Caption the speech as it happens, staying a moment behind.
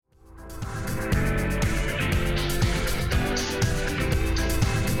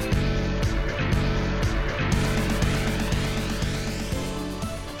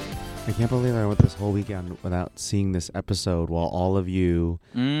can't believe I went this whole weekend without seeing this episode while all of you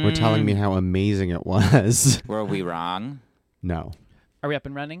were telling me how amazing it was. Were we wrong? No. Are we up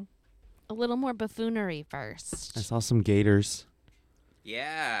and running? A little more buffoonery first. I saw some gators.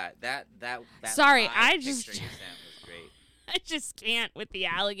 Yeah, that Sorry, live I picture just- you sent was great. I just can't with the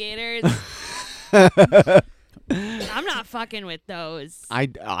alligators. I'm not fucking with those. I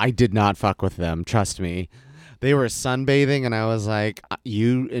did not fuck with them, trust me. They were sunbathing, and I was like,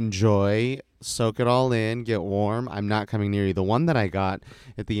 you enjoy, soak it all in, get warm. I'm not coming near you. The one that I got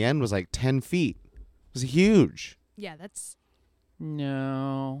at the end was like 10 feet. It was huge. Yeah, that's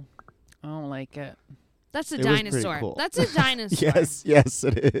No, I don't like it. a It was pretty dinosaur. cool. That's a dinosaur. Yes,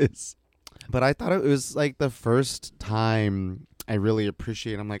 it is. But I thought it was like the first time I really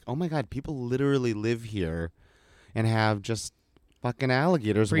appreciate. I'm like, oh my God, people literally live here and have just fucking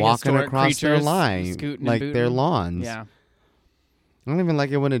alligators walking Prehistoric across their creatures line, scooting and like their booting. lawns. Yeah. I don't even like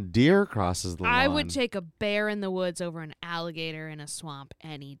it when a deer crosses the lawn. I would take a bear in the woods over an alligator in a swamp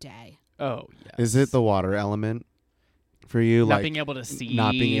any day. Oh, yes. Is it the water element for you? not like being able to see?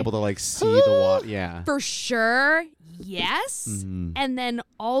 not being able to like see the water? Yeah. For sure, yes. Mhm. And then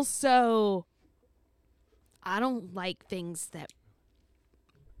also, I don't like things that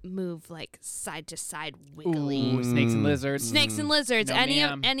move like side to side wiggly. Ooh, snakes and lizards. Snakes and lizards, No,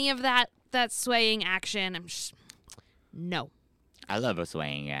 ma'am. any of that swaying action, I'm just no. I love a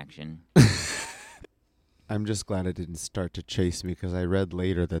swaying action. I'm just glad it didn't start to chase me because I read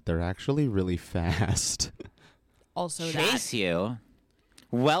later that they're actually really fast. Also Chase you.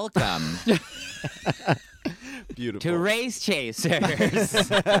 Welcome Beautiful. to Race Chasers,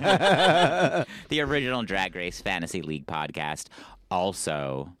 the original Drag Race Fantasy League podcast.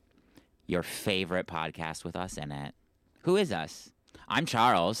 Also, your favorite podcast with us in it. Who is us? I'm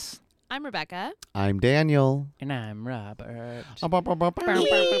Charles. I'm Rebecca. I'm Daniel. And I'm Robert. We're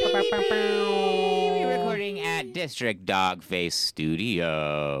recording at District Dogface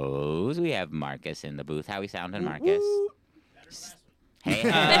Studios. We have Marcus in the booth. How we sounding, Marcus? Hey.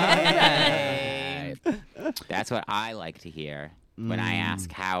 That's what I like to hear when I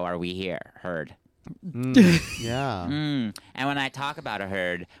ask, how are we here? Heard. Yeah. And when I talk about a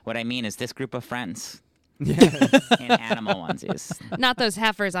herd, what I mean is this group of friends Yes. in animal onesies. Not those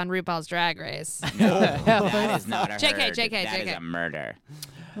heifers on RuPaul's Drag Race. No, that is not a JK, herd. JK, That is JK. a murder.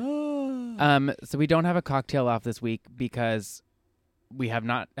 So we don't have a cocktail off this week because we have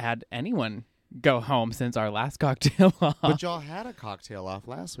not had anyone go home since our last cocktail off. But y'all had a cocktail off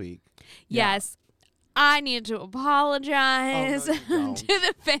last week. Yes. I need to apologize Oh, no, you to don't.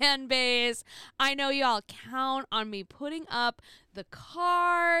 the fan base. I know y'all count on me putting up the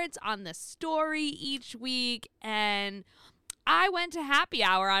cards on the story each week, and I went to happy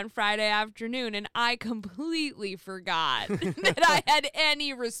hour on Friday afternoon, and I completely forgot that I had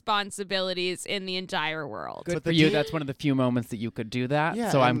any responsibilities in the entire world. Good But for the you. de- That's one of the few moments that you could do that.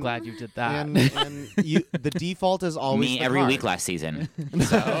 Yeah, so I'm and- glad you did that. And the default is always Me the every card. week last season.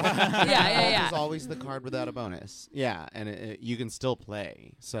 So yeah. It's always the card without a bonus. Yeah, and you can still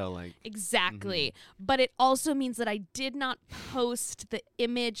play. So like, Exactly. But it also means that I did not post the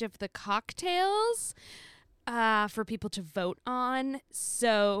image of the cocktails for people to vote on.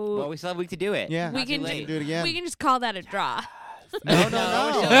 So Well, we still have a week to do it. yeah, we Not too can late. do it again. we can just call that a draw. No.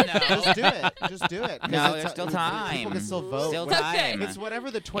 No. Just do it. Just do it. 'Cause No, it's- there's still People time. can still vote. Still What- time. It's whatever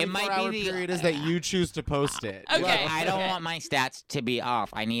the might be 24-hour the- period is that you choose to post it. Okay. Look, I don't want my stats to be off.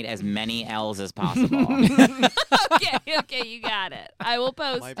 I need as many L's as possible. okay, you got it. I will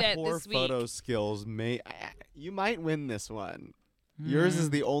post My it poor this week. photo skills you might win this one. Yours is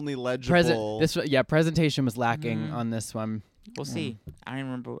the only legible. Presentation was lacking on this one. We'll see. I don't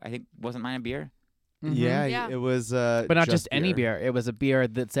remember. I think wasn't mine a beer? Yeah, Yeah. it was. But not just any beer. It was a beer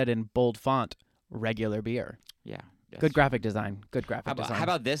that said in bold font, regular beer. Yeah. yes. Good graphic design. Good graphic How about, design. how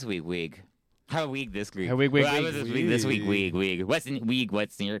about this week, Week? How week this week? How week, Well, I week, was this week. week, this week, week. What's in week?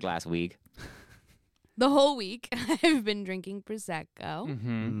 What's in your glass week? The whole week I've been drinking prosecco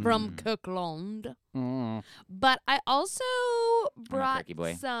Mm-hmm. from Coquelond. Mm. But I also brought Turkey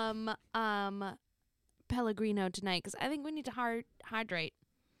boy. some Pellegrino tonight because I think we need to hydrate.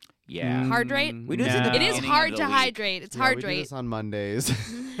 Yeah. Hydrate? We do this at the No. It is beginning hard of to the week. hydrate. It's Yeah, we do hydrate. this on Mondays.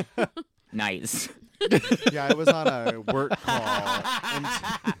 Nice. Yeah, I was on a work call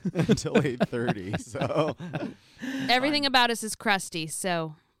until 8:30. So Everything about us is crusty,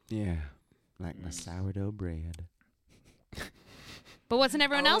 so yeah, like my sourdough bread. But what's in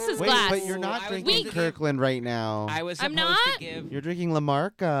everyone else's Wait, glass? but you're not I was drinking supposed to give- Kirkland right now. I was I'm supposed not? to give, You're drinking La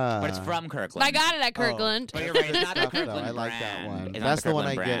Marca. but it's from Kirkland. I got it at Kirkland. But you're right. It's not the Stuff, though. Kirkland I like that brand. one. It's not That's the one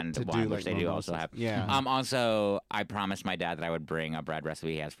Kirkland I get brand to wine, do, which like, they do also mimosas. have. Yeah. Also, I promised my dad that I would bring a bread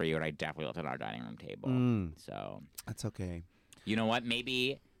recipe he has for you, and I definitely left it on our dining room table. So That's okay. you know what?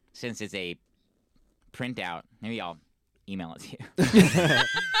 Maybe since it's a printout, maybe I'll email it to you.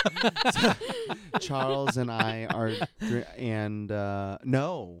 Charles and I are,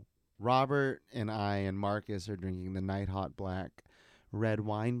 Robert and I and Marcus are drinking the Night Hot Black red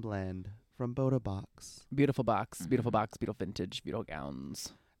wine blend from Boda Box. Beautiful box, beautiful vintage, beautiful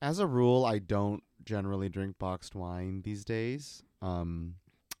gowns. As a rule, I don't generally drink boxed wine these days.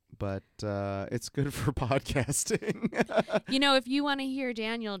 But it's good for podcasting. You know, if you want to hear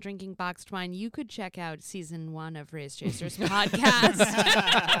Daniel drinking boxed wine, you could check out season 1 of Race Chasers podcast.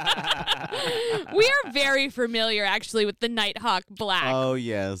 We are very familiar, actually, with the Nighthawk Black. Oh,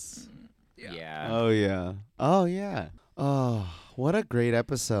 yes. Yeah. Oh, yeah. Oh, yeah. Oh, what a great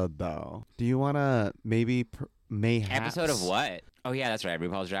episode, though. Do you want to maybe mayhaps... Episode of what? Oh yeah, that's right.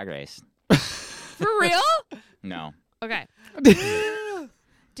 RuPaul's Drag Race. For real? No. Okay.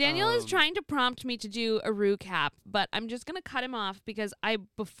 Daniel is trying to prompt me to do a recap, but I'm just going to cut him off because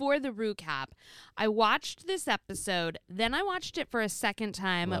before the recap, I watched this episode, then I watched it for a second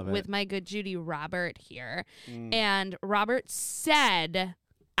time Love with it. my good Judy Robert here. And Robert said,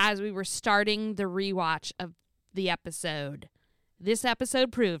 as we were starting the rewatch of the episode, this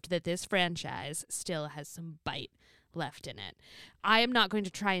episode proved that this franchise still has some bite left in it. I am not going to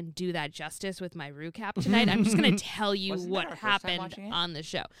try and do that justice with my recap tonight. I'm just going to tell you Wasn't that what our first time happened watching it? on the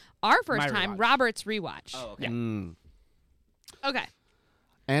show. Our first My time, rewatch. Robert's rewatch. Oh, okay. Okay.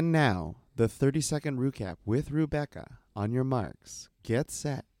 And now, the 30-second recap with Rebecca. On your marks. Get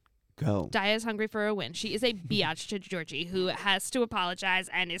set. Go. Daya is hungry for a win. She is a biatch to Georgie, who has to apologize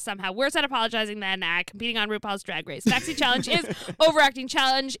and is somehow worse at apologizing than competing on RuPaul's Drag Race. Maxi Challenge is overacting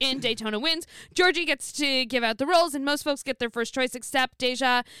challenge in Daytona wins. Georgie gets to give out the roles, and most folks get their first choice except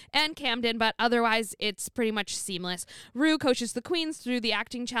Deja and Camden, but otherwise it's pretty much seamless. Ru coaches the queens through the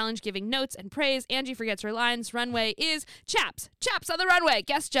acting challenge, giving notes and praise. Angie forgets her lines. Runway is Chaps. Chaps on the runway.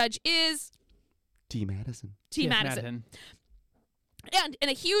 Guest judge is T. Madison. T. Yes, Madison. And in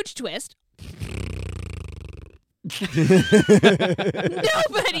a huge twist,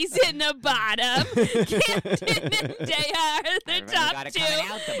 nobody's in the bottom. Camden and Daya are the Everybody's top gotta two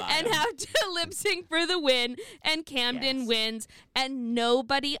come out the and bottom. have to lip sync for the win. And Camden Yes. wins, and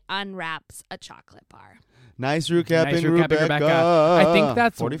nobody unwraps a chocolate bar. Nice recapping, Nice recapping, Rebecca. Rebecca. I think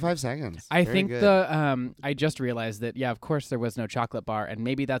that's- 45 seconds. I Very think good. I just realized that, yeah, of course there was no chocolate bar, and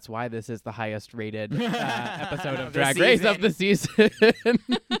maybe that's why this is the highest rated episode of The Drag Race of the season.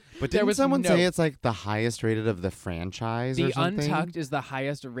 But there didn't was someone no- say it's like the highest rated of the franchise or The something? Untucked is the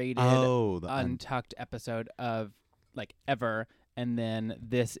highest rated Oh, the Untucked episode of, like, ever, and then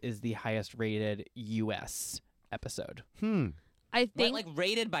this is the highest rated U.S. episode. I What, think like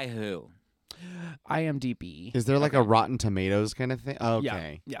rated by who? IMDb. Is there like a Rotten Tomatoes kind of thing?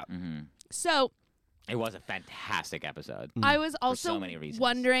 Okay. Yeah. Mm-hmm. so. It was a fantastic episode. I was so also many reasons.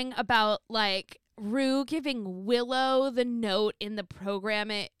 wondering about like Ru giving Willow the note in the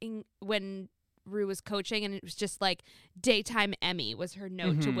programming when Ru was coaching, and it was just like Daytime Emmy was her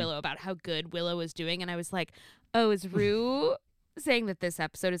note to Mhm. Willow about how good Willow was doing, and I was like, oh, is Ru saying that this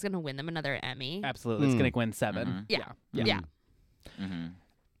episode is going to win them another Emmy? Absolutely. It's Mm. going to win 7. Mhm. Yeah. Yeah. Yeah. Mm-hmm.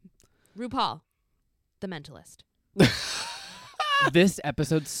 RuPaul, The Mentalist. This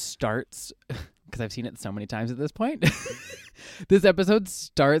episode starts because I've seen it so many times at this point. This episode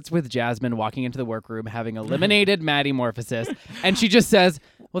starts with Jasmine walking into the workroom having eliminated Maddie Morphosis, and she just says,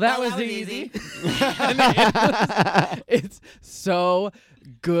 well, that Well, was that was easy. easy. It's so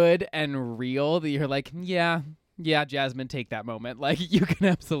good and real that you're like, yeah, Jasmine, take that moment. Like, you can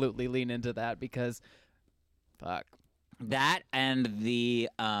absolutely lean into that because, fuck. That and the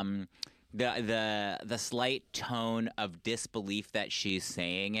slight tone of disbelief that she's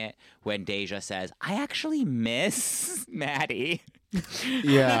saying it when Deja says, "I actually miss Maddie."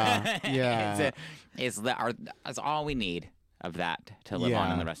 Yeah. Yeah. It's all we need of that to live on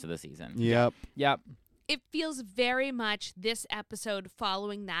in Yeah. the rest of the season. Yep. Yep. It feels very much this episode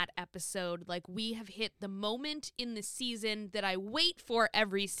following that episode. Like we have hit the moment in the season that I wait for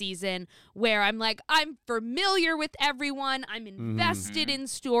every season where I'm like, I'm familiar with everyone. I'm invested in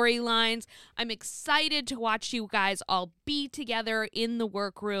storylines. I'm excited to watch you guys all be together in the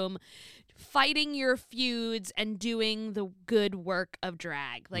workroom, fighting your feuds and doing the good work of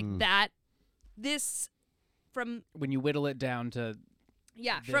drag. Like that, this from When you whittle it down to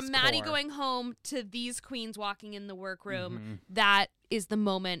Yeah, this from Maddie core. going home to these queens walking in the workroom, Mhm. that is the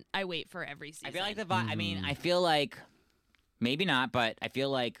moment I wait for every season. I feel like the vibe. I mean, I feel like maybe not, but I feel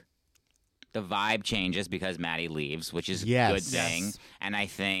like the vibe changes because Maddie leaves, which is a Yes. good thing. Yes. And I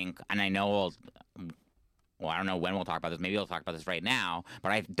think, and I know well, I don't know when we'll talk about this. Maybe we'll talk about this right now.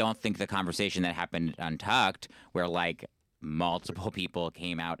 But I don't think the conversation that happened at Untucked, where like multiple people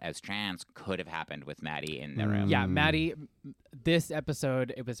came out as trans, could have happened with Maddie in the room. Yeah, Maddie, this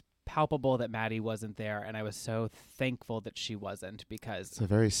episode, it was palpable that Maddie wasn't there, and I was so thankful that she wasn't because, It's a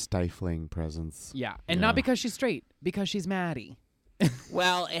very stifling presence. yeah. And Yeah. not because she's straight, because she's Maddie.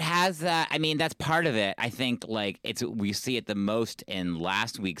 Well, it has that. I mean, that's part of it. I think like we see it the most in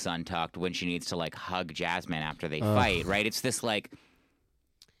last week's Untucked when she needs to like hug Jasmine after they fight. Right? It's this like.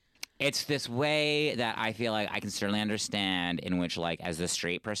 It's this way that I feel like I can certainly understand in which, like, as the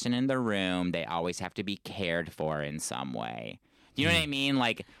straight person in the room, they always have to be cared for in some way. Do you know what I mean?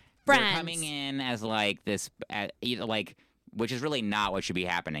 Like, they're Friends. coming in as, like, this, like, which is really not what should be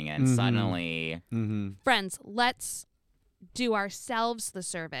happening. And suddenly, Mm-hmm. Friends, let's do ourselves the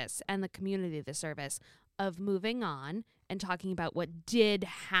service and the community the service of moving on and talking about what did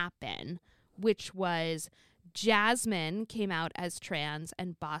happen, which was Jasmine came out as trans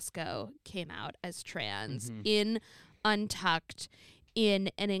and Bosco came out as trans in Untucked in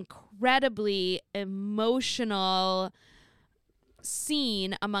an incredibly emotional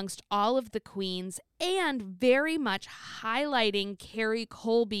scene amongst all of the queens and very much highlighting Carrie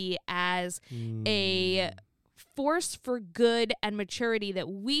Colby as a force for good and maturity that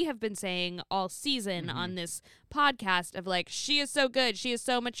we have been saying all season on this podcast of like, she is so good, she is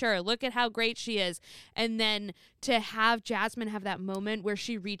so mature, look at how great she is. And then to have Jasmine have that moment where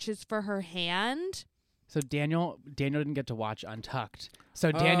she reaches for her hand. So Daniel didn't get to watch Untucked.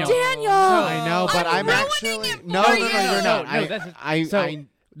 So Daniel, Daniel! I know, but I'm I'm ruining actually it no, for no, you. you're not. No, that's- I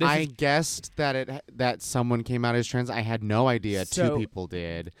this is- guessed that someone came out as trans. I had no idea So- two people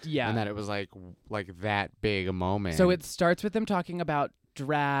did. Yeah. and that it was like that big a moment. So it starts with them talking about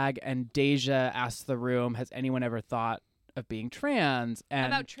drag, and Deja asks the room, "Has anyone ever thought of being trans?" And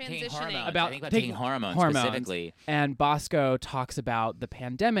About taking transitioning. hormones. About I think about taking taking hormones hormones. specifically. And Bosco talks about the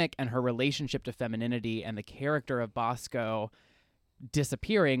pandemic and her relationship to femininity and the character of Bosco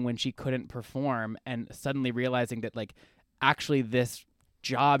disappearing when she couldn't perform and suddenly realizing that like actually this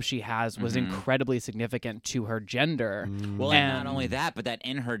job she has was incredibly significant to her gender. Well, And- and not only that, but that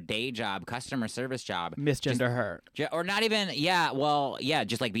in her day job, customer service job, Misgender her. or not even, yeah, well, yeah,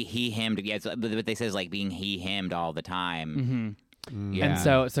 just like be he, him. Yeah, it's, what they say is like being he, himmed all the time. Yeah.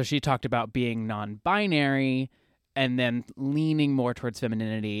 And so she talked about being non-binary and then leaning more towards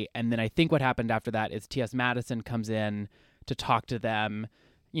femininity. And then I think what happened after that is T.S. Madison comes in to talk to them,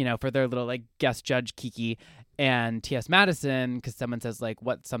 you know, for their little like guest judge Kiki. And T.S. Madison, because someone says like,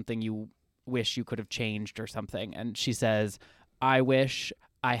 what's something you wish you could have changed or something? And she says, I wish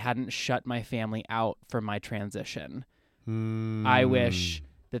I hadn't shut my family out for my transition. I wish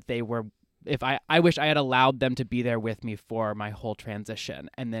that they were, I wish I had allowed them to be there with me for my whole transition.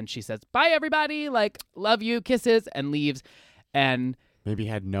 And then she says, bye everybody, like, love you, kisses, and leaves. And maybe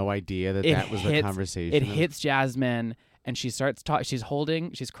had no idea that it that was the hits- conversation. it hits Jasmine, and she starts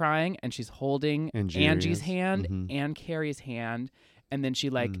talking. She's crying, and she's holding Angie's hand and Carrie's hand. And then she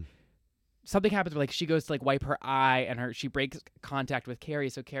like, something happens where like she goes to like wipe her eye, and she breaks contact with Carrie.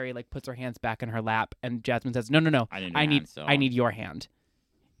 So Carrie like puts her hands back in her lap, and Jasmine says, no, I need your hand.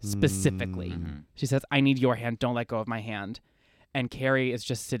 Specifically. She says, I need your hand. Don't let go of my hand. And Carrie is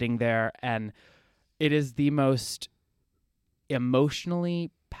just sitting there, and it is the most emotionally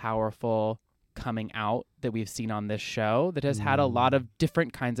powerful coming out that we've seen on this show that has had a lot of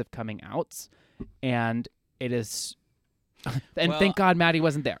different kinds of coming outs. And it is, and Well- thank God Maddie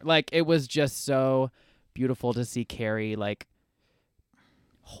wasn't there. Like, it was just so beautiful to see Carrie like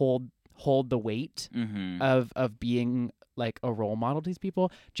hold the weight of being like a role model to these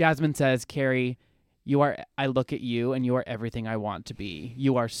people. Jasmine says, Carrie, I look at you and you are everything I want to be.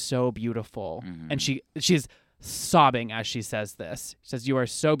 You are so beautiful. And she's sobbing as she says this. She says, you are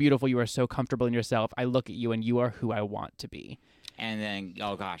so beautiful. You are so comfortable in yourself. I look at you and you are who I want to be. And then,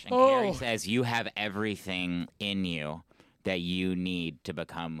 oh gosh, and Carrie says, you have everything in you that you need to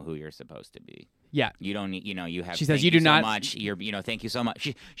become who you're supposed to be. Yeah. You don't need, you have. She says, thank you do so not- much. Thank you so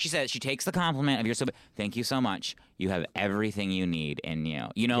much. She says, she takes the compliment of thank you so much. You have everything you need in you.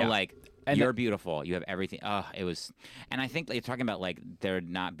 Yeah. Like, And you're beautiful. You have everything. Oh, it was, and I think you're talking about like there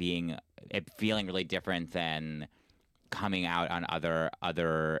not being, it feeling really different than coming out on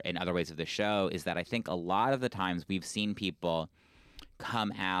in other ways of the show is that I think a lot of the times we've seen people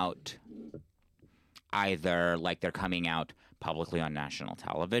come out either like they're coming out publicly on national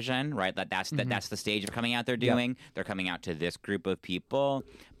television, right? That's the stage of coming out they're doing. They're coming out to this group of people,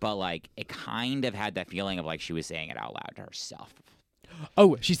 but like it kind of had that feeling of like she was saying it out loud to herself.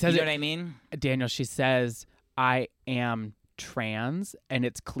 Oh, she says You know it. what I mean? Daniel, she says, I am trans, and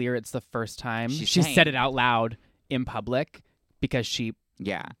it's clear it's the first time She's she saying- said it out loud in public because she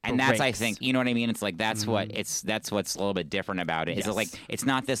Yeah, and that's I breaks. think you know what I mean. It's like that's what's a little bit different about it. It's Yes. like it's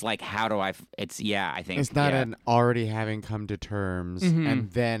not this like how do I? It's I think It's not yeah. an already having come to terms and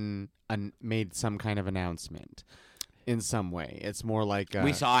then made some kind of announcement in some way. It's more like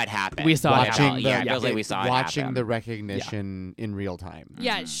we saw it happen. We saw it watching happen. the, it feels like we saw watching it happen. the recognition in real time.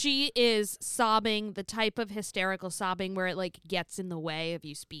 Yeah, she is sobbing, the type of hysterical sobbing where it like gets in the way of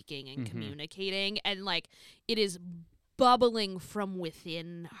you speaking and communicating, and like it is bubbling from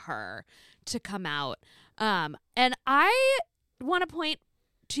within her to come out. And I want to point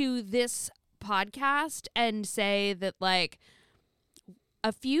to this podcast and say that like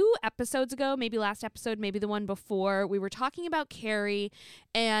a few episodes ago, maybe last episode, maybe the one before, we were talking about Carrie,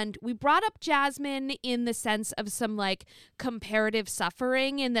 and we brought up Jasmine in the sense of some like comparative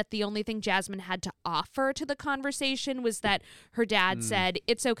suffering, and that the only thing Jasmine had to offer to the conversation was that her dad said,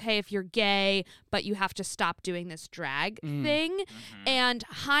 it's okay if you're gay, but you have to stop doing this drag thing. And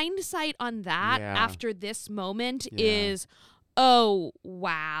hindsight on that Yeah. after this moment Yeah. is, oh,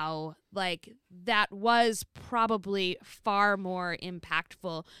 wow. Like, that was probably far more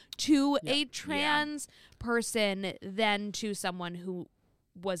impactful to a trans person than to someone who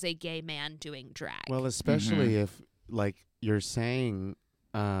was a gay man doing drag. Well, especially if like you're saying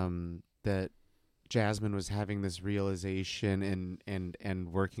that Jasmine was having this realization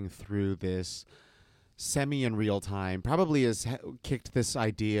and working through this semi in real time, probably has kicked this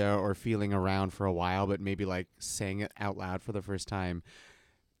idea or feeling around for a while, but maybe like saying it out loud for the first time.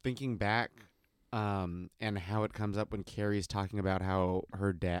 Thinking back and how it comes up when Carrie's talking about how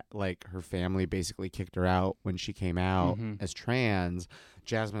her dad, like her family basically kicked her out when she came out as trans,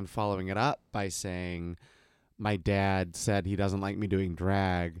 Jasmine following it up by saying, my dad said he doesn't like me doing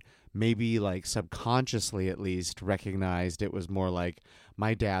drag, maybe like subconsciously at least recognized it was more like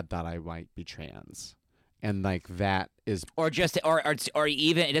my dad thought I might be trans. And like that is Or just, or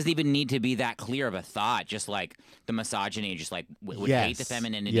even it doesn't even need to be that clear of a thought. Just like the misogyny, just like would hate the Yes.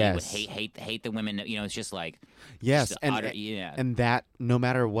 femininity, Yes. would hate the women. You know, it's just like yes, just and utter, yeah. and that no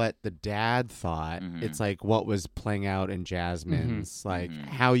matter what the dad thought, it's like what was playing out in Jasmine's, like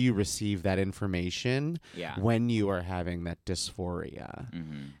how you receive that information Yeah. when you are having that dysphoria.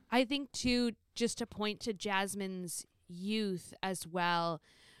 I think, too, just to point to Jasmine's youth as well,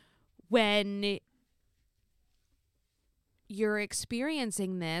 when you're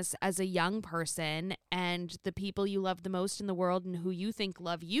experiencing this as a young person and the people you love the most in the world and who you think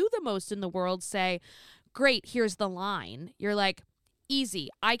love you the most in the world say, great, here's the line. You're like, easy,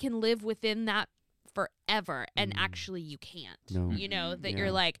 I can live within that forever. And actually you can't. No. You know, that Yeah.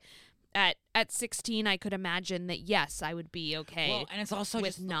 you're like, at 16, I could imagine that, yes, I would be okay Well, and it's also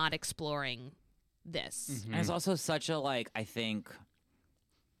with just not exploring this. And it's also such a like I think.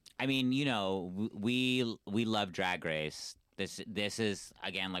 I mean, you know, we love Drag Race. This is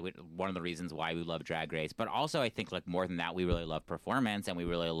again like one of the reasons why we love Drag Race. But also, I think like more than that, we really love performance, and we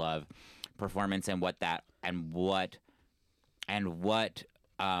really love performance and what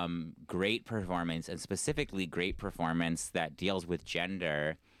great performance, and specifically great performance that deals with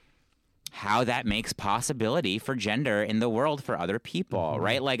gender. How that makes possibility for gender in the world for other people,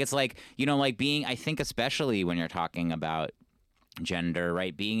 right? Like it's like, you know, like being, I think especially when you're talking about gender,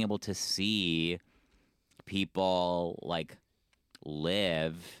 right? Being able to see people like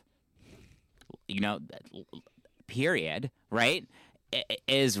live, you know, period, right?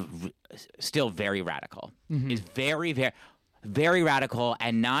 Is still very radical. Is very, very, very radical,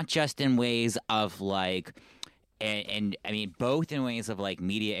 and not just in ways of like, and I mean, both in ways of like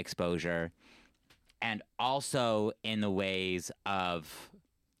media exposure and also in the ways of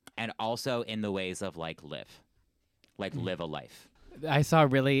like live a life. I saw a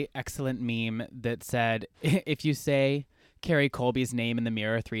really excellent meme that said, if you say Carrie Colby's name in the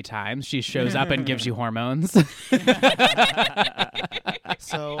mirror 3 times, she shows up and gives you hormones.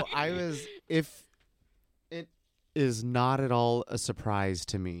 So if it is not at all a surprise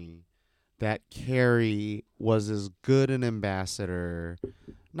to me that Carrie was as good an ambassador,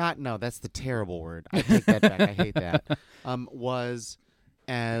 that's the terrible word. I take that back. I hate that. Was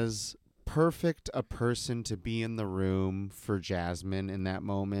as perfect a person to be in the room for Jasmine in that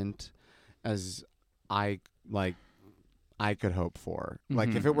moment as I could hope for.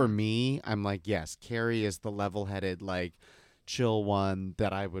 Like if it were me, I'm like, yes, Carrie is the level-headed, like chill one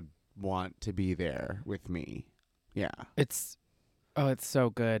that I would want to be there with me. Yeah. It's Oh, it's so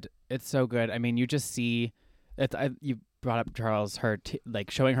good. It's so good. I mean, you just see you brought up Charles, her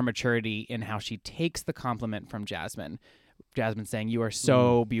like showing her maturity in how she takes the compliment from Jasmine. Jasmine saying, "You are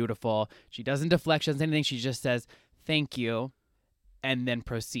so beautiful." She doesn't deflect, she doesn't say anything. She just says, "Thank you," and then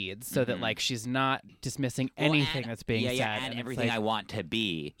proceeds, so that like she's not dismissing anything that's being said. Yeah, and it's everything like, I want to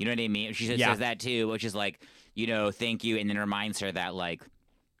be. You know what I mean? She says that too, which is like, you know, thank you, and then reminds her that like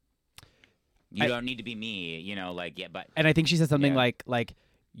you don't need to be me. You know, like but. And I think she says something like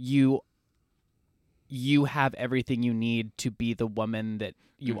you have everything you need to be the woman that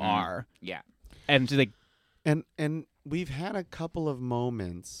you are. Yeah. And she's like, and we've had a couple of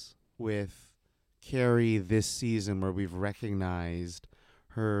moments with Carrie this season where we've recognized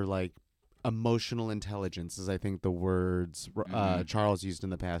her like emotional intelligence, is I think the words Charles used in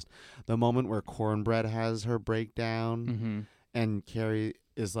the past. The moment where Cornbread has her breakdown, and Carrie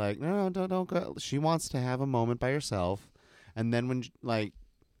is like, no, don't go. She wants to have a moment by herself, and then when like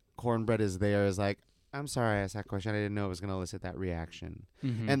Cornbread is there, is like, I'm sorry I asked that question. I didn't know it was going to elicit that reaction,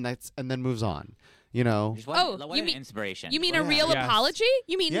 and then moves on. You know. What an inspiration. You mean a real apology?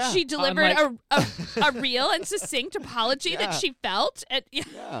 You mean she delivered a real and succinct apology that she felt?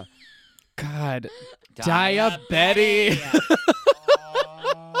 Yeah. God, Diabetti.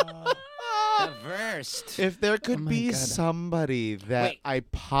 The worst. If there could be somebody that I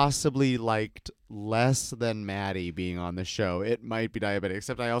possibly liked less than Maddie being on the show, it might be Diabetic,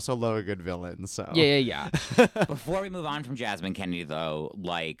 except I also love a good villain. So Yeah. Before we move on from Jasmine Kennedy, though,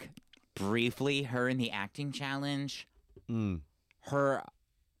 like briefly, her in the acting challenge, her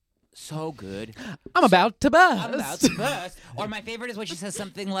so good. I'm about to bust. I'm about to bust. Or my favorite is when she says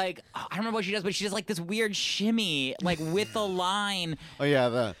something like, I don't remember what she does, but she does like this weird shimmy, like with a line. Oh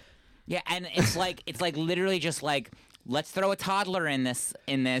yeah, and it's like literally just like, let's throw a toddler in this,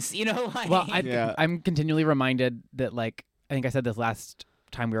 you know. Like, well, I'm continually reminded that, like, I think I said this last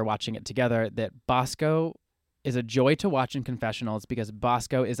time we were watching it together, that Bosco is a joy to watch in confessionals because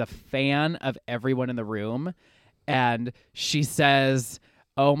Bosco is a fan of everyone in the room, and she says,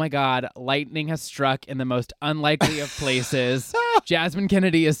 "Oh my God, lightning has struck in the most unlikely of places. Jasmine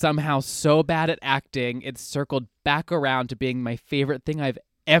Kennedy is somehow so bad at acting, it's circled back around to being my favorite thing I've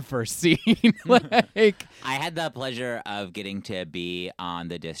ever seen." Like, I had the pleasure of getting to be on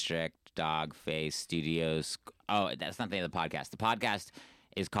the District Dog Face Studios. Oh, that's not the name of the podcast. The podcast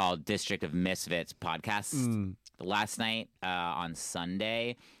is called District of Misfits Podcast. Last night on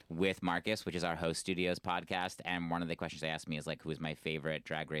Sunday with Marcus, which is our host studios podcast, and one of the questions they asked me is like, who is my favorite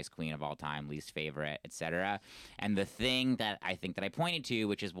drag race queen of all time, least favorite, etc. And the thing that I think that I pointed to,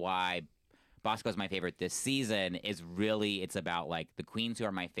 which is why Bosco's my favorite this season, is really, it's about like the queens who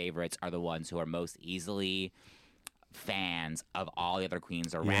are my favorites are the ones who are most easily fans of all the other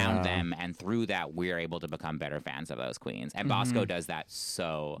queens around them, and through that we're able to become better fans of those queens, and Bosco does that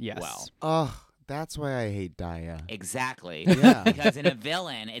so well. Oh, that's why I hate Daya. Exactly. Yeah. Because in a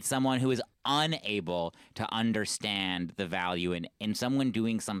villain, it's someone who is unable to understand the value in someone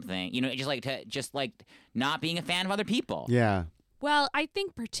doing something, you know, just like not being a fan of other people. Yeah. Well, I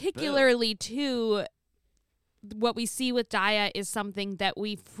think particularly too, what we see with Daya is something that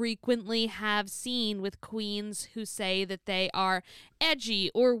we frequently have seen with queens who say that they are edgy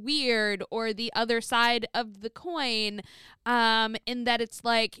or weird or the other side of the coin, in that it's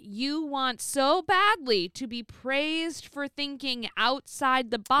like you want so badly to be praised for thinking outside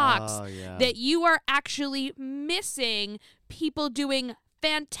the box that you are actually missing people doing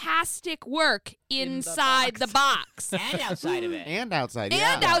fantastic work inside the box. And outside of it. And outside,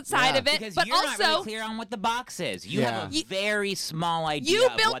 And outside of it. Because but you're also, not really clear on what the box is. You have a very small idea You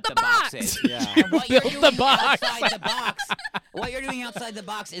of built what the box box. is. Yeah. And what you're doing the box. outside the box, what you're doing outside the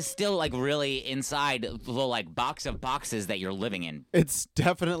box is still like really inside the like box of boxes that you're living in. It's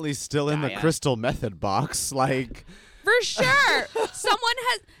definitely still in the Daya. crystal method box. Like, for sure,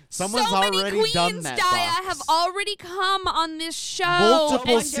 Someone's so many already queens, done that Daya, box. have already come on this show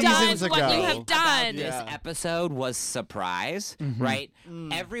Multiple and seasons done ago. what you have done. This episode was surprise, right?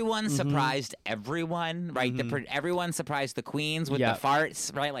 Everyone surprised everyone, right? Everyone surprised the queens with the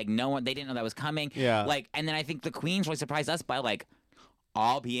farts, right? Like they didn't know that was coming. Yeah. Like, and then I think the queens really surprised us by like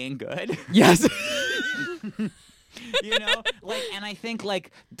all being good. yes. You know, like, and I think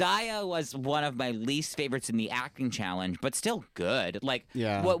like Daya was one of my least favorites in the acting challenge, but still good. Like,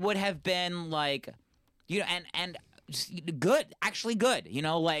 what would have been like, you know, and just good, actually good. You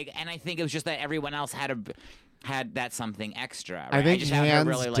know, like, and I think it was just that everyone else had that something extra. Right? I think just found her hands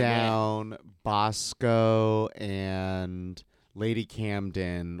really, down, Bosco and Lady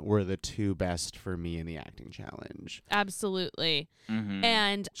Camden were the two best for me in the acting challenge. Absolutely. Mm-hmm.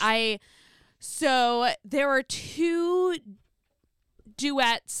 And so there are two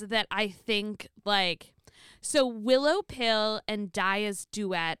duets that I think like. So Willow Pill and Daya's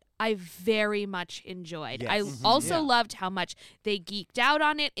duet, I very much enjoyed. I Yes. also Yeah. loved how much they geeked out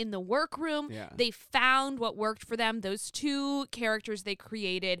on it in the workroom. Yeah. They found what worked for them. Those two characters they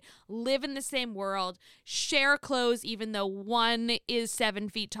created live in the same world, share clothes, even though one is 7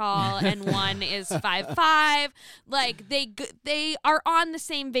 feet tall and one is 5'5". Like they are on the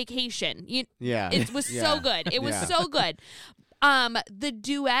same vacation. Yeah. It was Yeah. so good. It was Yeah. so good. The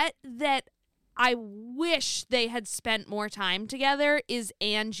duet that I wish they had spent more time together is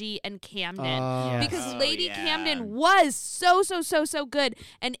Angie and Camden. Yes. Because Oh, Lady yeah. Camden was so good,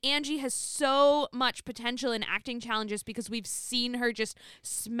 and Angie has so much potential in acting challenges because we've seen her just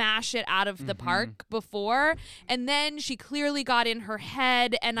smash it out of the park before, and then she clearly got in her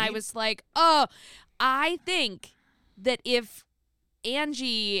head, and I was like, oh, I think that if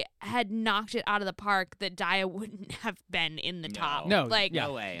Angie had knocked it out of the park, that Daya wouldn't have been in the No. top. No, like yeah,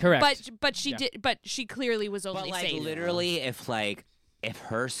 No way. correct. but she Yeah. did. But she clearly was only But like safe. literally, if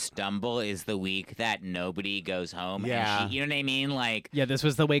her stumble is the week that nobody goes home, Yeah. and she, you know what I mean? Like Yeah, this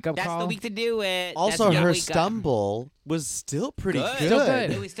was the wake up that's call. the week to do it. Also, That's the her week I- stumble was still pretty Good. good. Still good.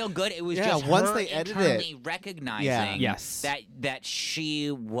 It was still good. It was Yeah, just once her they edited it. internally recognizing Yeah. Yes. that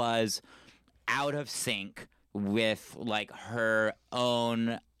she was out of sync with like her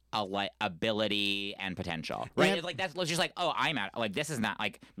own ability and potential. Right? And- It's like that's just like, oh, I'm out. Like this is not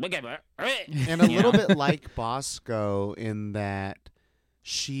like look at her. And a You little know? bit like Bosco in that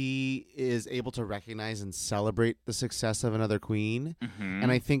she is able to recognize and celebrate the success of another queen. Mhm.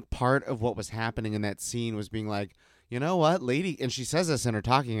 And I think part of what was happening in that scene was being like, you know what, Lady, and she says this in her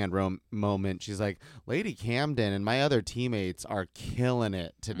talking head moment. She's like, Lady Camden and my other teammates are killing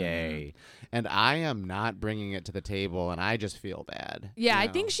it today, and I am not bringing it to the table, and I just feel bad. Yeah, you I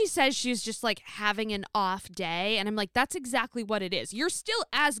know? think she says she's just like having an off day, and I'm like, that's exactly what it is. You're still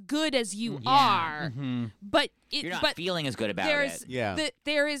as good as you are, Mhm. but You're not but feeling as good about there's it. Yeah.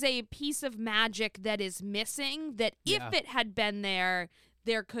 there is a piece of magic that is missing. That Yeah. if it had been there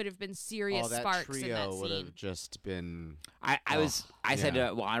could have been serious Oh, that sparks in that trio would scene. have just been. I said yeah.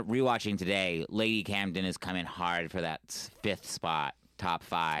 rewatching today, Lady Camden is coming hard for that 5th spot, top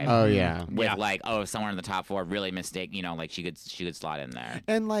 5. Oh yeah. With Yeah. like, oh, if someone in the top 4 really mistake, you know, like she could slot in there.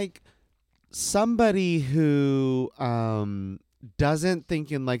 And like somebody who doesn't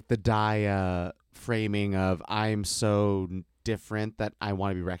think in like the Daya framing of I'm so different that I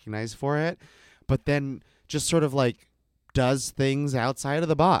want to be recognized for it, but then just sort of like does things outside of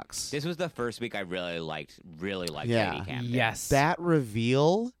the box. This was the first week I really liked Yeah. Lady Camden. Yes. That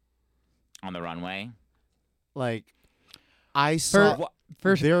reveal, On the runway. like I saw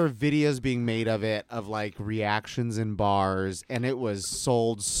First, there are videos being made of it of like reactions in bars, and it was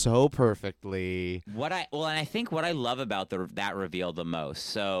sold so perfectly. And I think what I love about that reveal the most.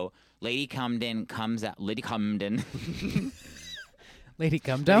 So Lady Camden comes out. Lady Camden. Lady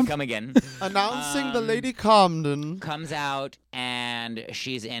Come Down. Come again. Announcing the Lady Camden. Comes out and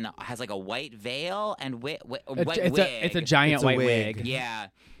she's has like a white veil and white wig. It's a giant It's a white wig. wig. Yeah.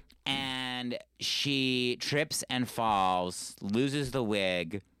 And she trips and falls, loses the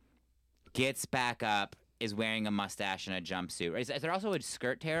wig, gets back up, is wearing a mustache and a jumpsuit. Is there also a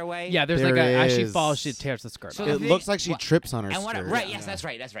skirt tearaway? Yeah, there's There like as she is. falls, she tears the skirt. So off. the It thing- looks like she what- trips on her And what? skirt. Right? Yes, that's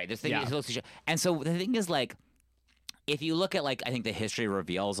right. That's right. This thing Yeah. and so the thing is, like, if you look at like I think the history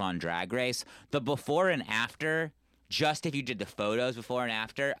reveals on Drag Race, the before and after. Just if you did the photos before and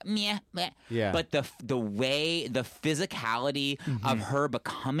after, meh. Yeah. But the way, the physicality of her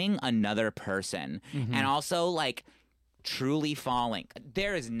becoming another person, and also like truly falling.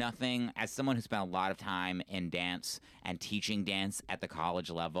 There is nothing, as someone who spent a lot of time in dance and teaching dance at the college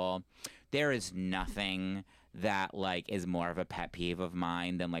level, there is nothing that like is more of a pet peeve of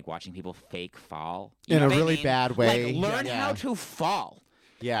mine than like watching people fake fall You In know a what I really mean? bad way. Like, learn Yeah. how to fall.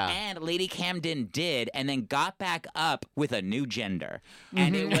 Yeah. And Lady Camden did, and then got back up with a new gender,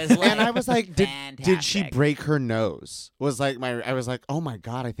 and it was like, And I was like, did she fantastic. break her nose? I was like, oh my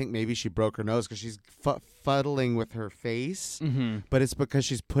god, I think maybe she broke her nose because she's fuddling with her face, but it's because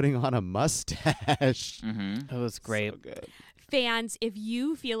she's putting on a mustache. Mhm. It was great. So good. Fans, if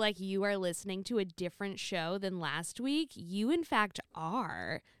you feel like you are listening to a different show than last week, you in fact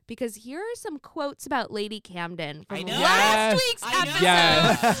are. Because here are some quotes about Lady Camden I from know. last Yes. week's I know. episode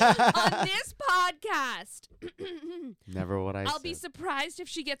Yes. on this podcast. Never what I I'll said. be surprised if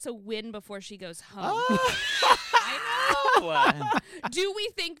she gets a win before she goes home. Oh. I know. Do we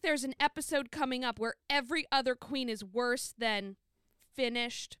think there's an episode coming up where every other queen is worse than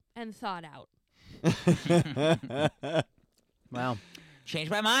finished and thought out? Wow. Changed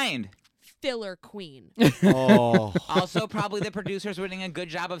my mind. filler queen. Oh. Also, probably the producers were doing a good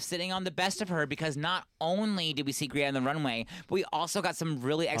job of sitting on the best of her because not only did we see Greer on the runway, but we also got some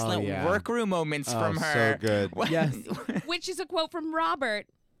really excellent yeah. workroom moments from Oh, her. so good. Yes. Which is a quote from Robert.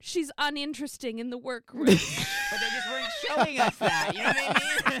 She's uninteresting in the workroom. But they just weren't showing us that. You know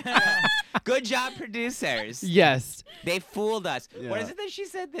what I mean? Good job, producers. Yes. They fooled us. What Yeah. is it that she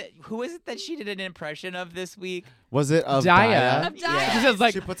said that? Who is it that she did an impression of this week? Was it of Daya. Daya? Of Daya. She says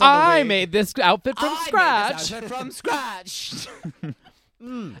like, She puts on the I wig. made this outfit from I scratch. made this outfit from scratch.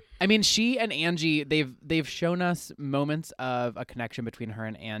 I mean, she and Angie, they've shown us moments of a connection between her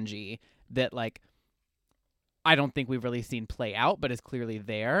and Angie that like I don't think we've really seen play out, but is clearly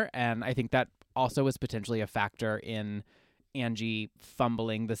there. And I think that also is potentially a factor in Angie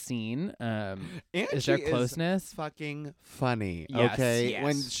fumbling the scene. Is there Angie closeness? fucking funny. Yes. Okay. Yes.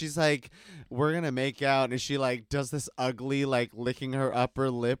 When she's like, we're gonna make out, and she like does this ugly like licking her upper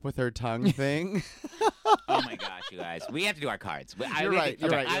lip with her tongue thing. Oh my gosh, you guys. We have to do our cards. You're right, you're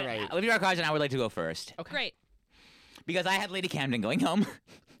right, you're right. Let me do our cards, and I would like to go first. Great. Because I had Lady Camden going home.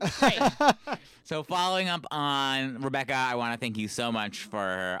 Great. So following up on Rebecca, I want to thank you so much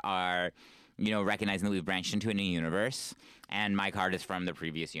for our, recognizing that we've branched into a new universe. And my card is from the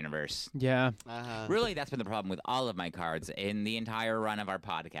previous universe. Yeah. Uh-huh. Really, that's been the problem with all of my cards in the entire run of our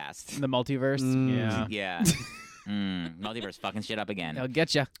podcast. The multiverse. Mm. Yeah. Yeah. Multiverse fucking shit up again. They'll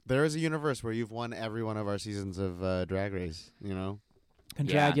get you. There is a universe where you've won every one of our seasons of Drag Race. You know.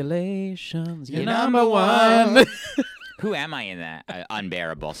 Congratulations. You're You're number number one. Who am I in that?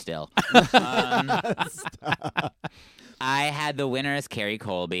 Unbearable still. I had the winner as Carrie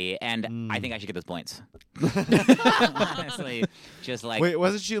Colby, and I think I should get those points. Honestly, just like Wait,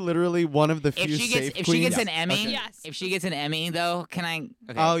 wasn't she literally one of the few if she safe gets queens? an Emmy, Okay. Yes. if she gets an Emmy though, can I?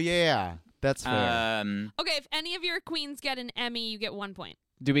 Okay. Oh yeah, that's fair. Okay, if any of your queens get an Emmy, you get 1 point.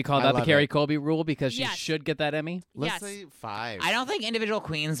 Do we call I that the love Carrie it. Colby rule because she Yes. should get that Emmy? Let's yes. say 5. I don't think individual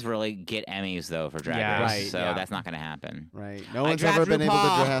queens really get Emmys though for Drag Yeah. Race, Right, so yeah. that's not going to happen. Right. No I one's draft ever been able to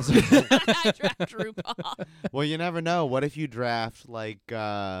RuPaul. draft. I draft RuPaul. Well, you never know. What if you draft like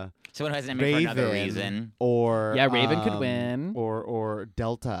Someone who has an Emmy for another Raven reason. or Yeah, Raven could win. or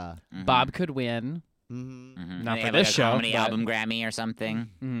Delta. Mhm. Bob could win. Mm-hmm. Mhm. Not They for have, this like, a show, comedy but- album Grammy or something.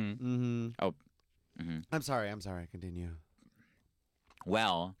 Mm. Mm-hmm. Mhm. I'm sorry. Continue.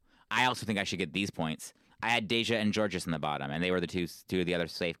 Well, I also think I should get these points. I had Deja and Georges in the bottom, and they were the two of the other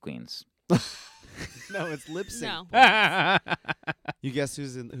safe queens. No, it's lip sync. No. You guess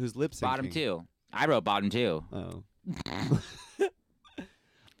who's lip syncing? Bottom two. I wrote bottom two. Oh.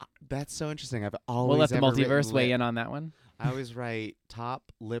 That's so interesting. I've always We'll let the ever multiverse written weigh lip. in on that one. I always write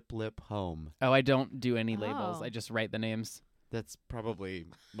top lip home. Oh, I don't do any labels. Oh. I just write the names. That's probably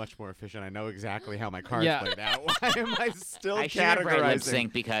much more efficient. I know exactly how my cards Yeah. played out. Why am I still I should have read lip categorizing?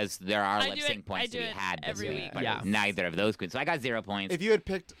 sync because there are I lip do sync it- points I to do be it had this every week, week. but Yeah. it was neither of those queens. So I got 0 points. If you had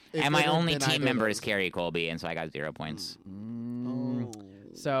picked, if And it my had only been team either member of is those- Carrie Colby, and so I got 0 points. Oh.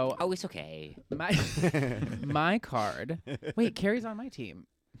 So Oh, it's okay. my my card. Wait, Carrie's on my team.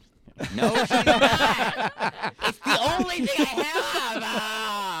 No, she's not. It's the only thing I have.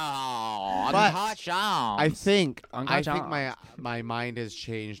 Oh, I'm But hot Shams. I think Uncle I think John's. my mind has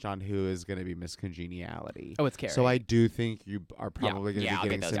changed on who is going to be Miss Congeniality. Oh, it's Carrie. So I do think you are probably going Yeah, to I'll be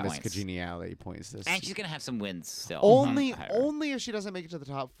get getting those some Miss points. Congeniality points this. And she's gonna have some wins still. only Higher. only if she doesn't make it to the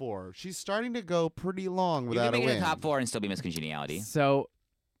top 4. She's starting to go pretty long You without can make a it win. to the top 4 and still be Miss Congeniality. So,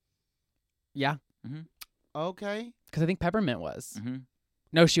 yeah, Okay. because I think Peppermint was. Mm-hmm.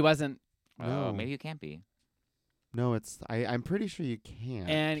 No, she wasn't. Oh, No. maybe you can't be. No, it's I'm pretty sure you can.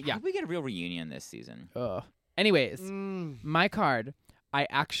 And I yeah. hope we get a real reunion this season. Ugh. Anyways, Mm. my card, I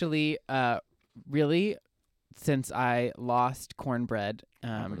actually really, since I lost Cornbread,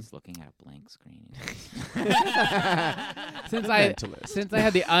 Robert is looking at a blank screen. since I Mentalist.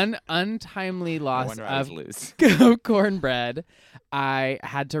 had the untimely I loss wonder I was of loose. Cornbread, I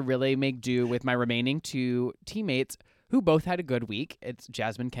had to really make do with my remaining 2 teammates who both had a good week. It's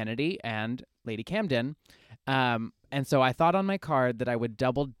Jasmine Kennedy and Lady Camden. And so I thought on my card that I would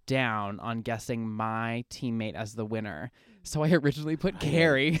double down on guessing my teammate as the winner. So I originally put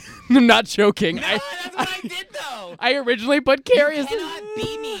Carrie. I'm not joking. No, that's what I did though. I originally put Carrie You as the cannot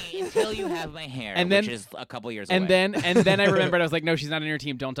beat me until you have my hair, And then- which is a couple years and away. then I remembered I was like, no, she's not on your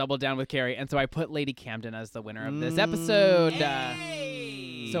team. Don't double down with Carrie. And so I put Lady Camden as the winner of this episode.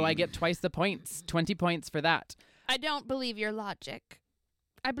 So I get twice the points, 20 points for that. I don't believe your logic.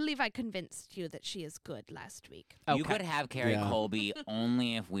 I believe I convinced you that she is good last week. You Okay. could have Carrie Yeah. Colby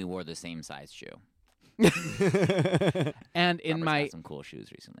only if we wore the same size shoe. And in Robert's my got some cool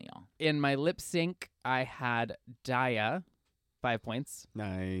shoes recently, y'all. lip sync, I had Daya 5 points.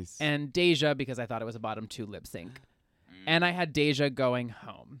 Nice. And Deja, because I thought it was a bottom 2 lip sync. And I had Deja going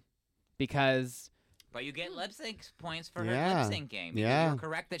home because, But you get lip sync points for Yeah. her lip syncing. Yeah. You're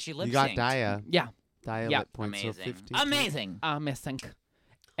correct that she lip you synced. got Daya. yeah, Daya Yeah. lip points. So Amazing. 15. Amazing. missing.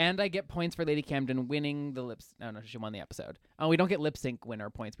 And I get points for Lady Camden winning the lips. No, she won the episode. Oh, we don't get lip sync winner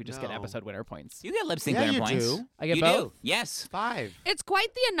points. We just get No. episode winner points. You get lip sync Yeah, winner you points. do. I get you both? do. Yes. 5. It's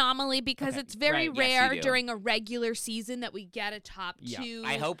quite the anomaly because Okay, it's very right, yes, you rare do. during a regular season that we get a top Yeah. 2.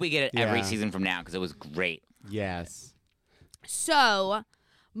 I hope we get it every Yeah. season from now because it was great. Yes. So,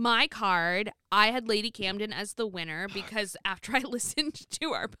 my card, I had Lady Camden as the winner because after I listened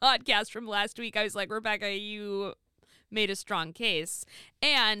to our podcast from last week, I was like, Rebecca, you made a strong case.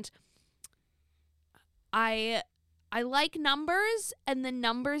 And I like numbers, and the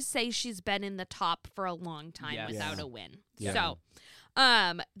numbers say she's been in the top for a long time Yes. without Yeah. a win. Yeah. So,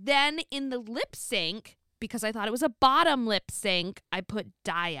 then in the lip sync, because I thought it was a bottom lip sync, I put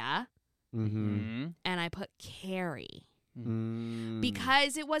Daya Mm-hmm. and I put Carrie. Mm.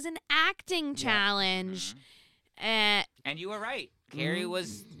 Because it was an acting challenge. And you were right. Carrie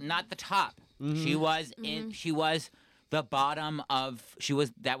was not the top. Mhm. She was in. She was the bottom of.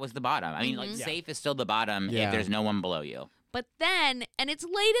 That was the bottom. I mean, like Yeah. safe is still the bottom Yeah. if there's no one below you. But then, and it's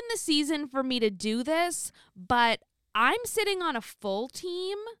late in the season for me to do this, but I'm sitting on a full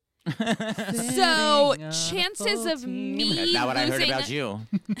team. So chances of me That's not what I heard losing about you.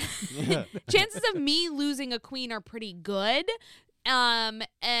 chances of me losing a queen are pretty good.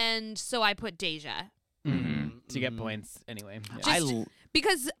 And so I put Deja. To get points anyway. Yeah.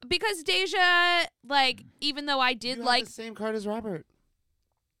 Just- Because Deja, like, even though I did You like have the same card as Robert.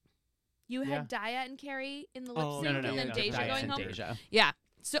 you had Daya and Carrie in the lip Oh, sync no. and then no, Deja Daya going and home. Deja. Yeah.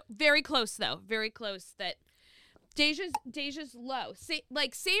 So very close though. Very close that Deja's low.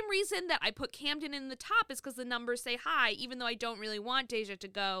 Same reason that I put Camden in the top is because the numbers say high, even though I don't really want Deja to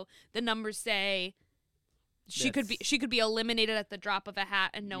go. The numbers say she could be eliminated at the drop of a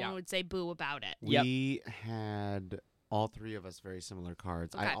hat and no Yeah. one would say boo about it. Yep. We had all 3 of us very similar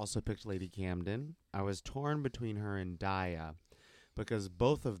cards. I Okay. also picked Lady Camden. I was torn between her and Daya because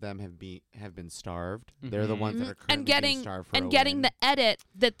both of them have been starved. They're the ones that are currently And getting being starved for and a getting win. the edit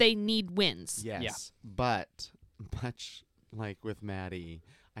that they need wins. Yes. But much like with Maddie,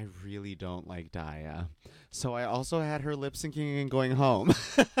 I really don't like Daya. So I also had her lip syncing and going home.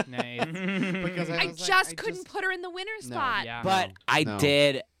 Nice. because I was like, just couldn't put her in the winner No. spot. Yeah. But No, I no.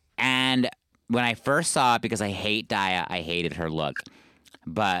 did, and when I first saw it, because I hate Daya, I hated her look.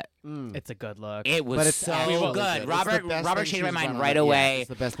 But It's a good look. it was But it's so actually good. good. It's the Robert best Robert thing changed my she's mind worn on right the- yeah, away. it's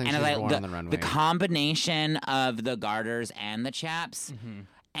the best thing and she's I worn like on the runway. the combination of the garters and the chaps. Mm-hmm.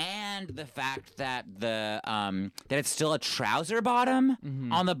 And the fact that that it's still a trouser bottom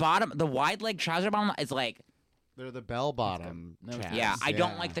on the bottom, the wide leg trouser bottom is like, They're the bell bottom That was chaps. yeah, I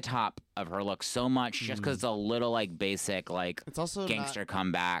don't like the top of her look so much just because it's a little like basic like It's also gangster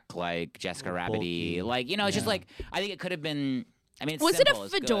comeback like Jessica Little Rabbity, bulky. like it's just Yeah. like I think it could have been. I mean, it's Was it simple, a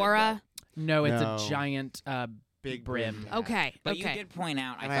it's good, fedora? No, it's No. a giant big brim. hat. Okay. But you okay. did point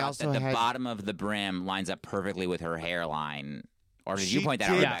out, I And I thought also that the had- bottom of the brim lines up perfectly with her hairline. Or did you She point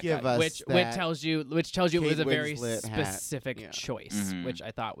that out, did Rebecca? give us which that tells you it was a Kate very Winslet hat. specific Yeah. choice, Mhm. which I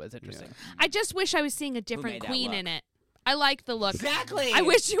thought was interesting. I just wish I was seeing a different made that queen look? in it. I like the look. Exactly. I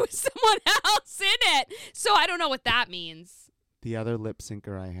wish it was someone else in it. So I don't know what that means. The other lip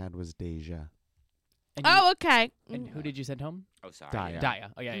syncer I had was Deja. And, Oh, okay. and who did you send home? Oh, sorry. Daya.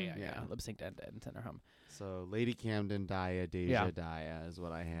 Daya. Oh yeah. Yeah. Lip synced and sent her home. So Lady Camden, Daya, Deja, Yeah. Daya is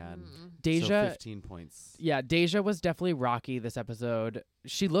what I had. Mm. Deja. So 15 points. Yeah, Deja was definitely rocky this episode.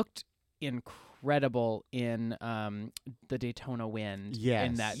 She looked incredible in the Daytona Wind. Yes.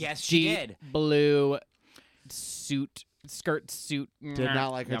 In that Yes, she deep did. blue skirt suit. Did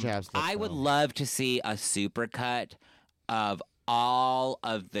not like her jabs. I would love to see a supercut of all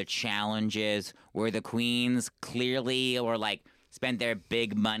of the challenges where the queens clearly or like spent their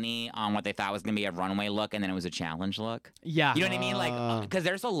big money on what they thought was going to be a runway look and then it was a challenge look. Yeah. You know what I mean? Like, because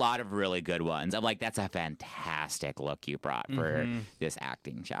there's a lot of really good ones. I'm like, that's a fantastic look you brought for this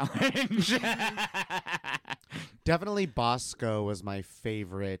acting challenge. Definitely Bosco was my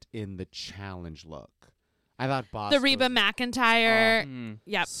favorite in the challenge look. I thought Bosco. The Reba McEntire. Mm.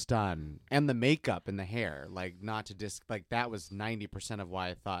 Yep. Stun. And the makeup and the hair. Like, not to like, that was 90% of why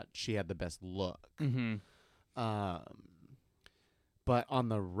I thought she had the best look. Mm-hmm. But on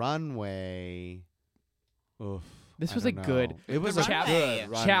the runway, oof. This I was don't a good- know. It was The a runway. good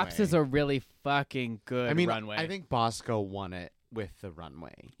runway. Chaps is a really fucking good I mean, runway. I think Bosco won it with the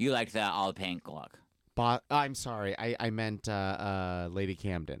runway. You liked the all pink look. I'm sorry. I meant Lady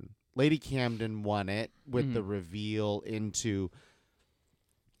Camden. Lady Camden won it with the reveal into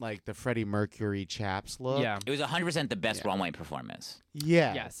like the Freddie Mercury chaps look. Yeah. It was 100% the best runway performance,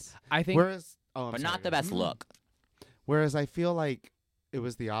 Yeah. Yes. I think Whereas, I'm but sorry, not the go ahead. best look. Whereas I feel like it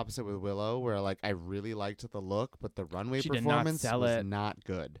was the opposite with Willow, where like I really liked the look, but the runway She did not performance sell was it. not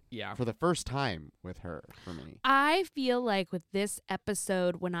good. yeah. For the first time with her, for me. I feel like with this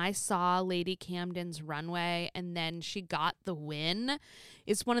episode, when I saw Lady Camden's runway and then she got the win,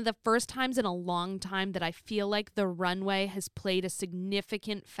 it's one of the first times in a long time that I feel like the runway has played a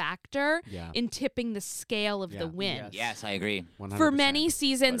significant factor Yeah. in tipping the scale of Yeah. the win. Yes. Yes, I agree. 100%. For many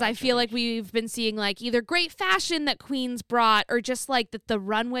seasons, What I else feel are like we've been seeing like either great fashion that queens brought or just like that the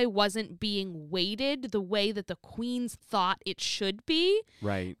runway wasn't being weighted the way that the queens thought it should be.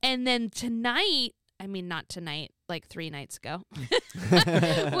 Right. And then tonight, I mean, not tonight, like 3 nights ago,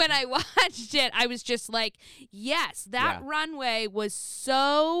 when I watched it, I was just like, yes, that Yeah. runway was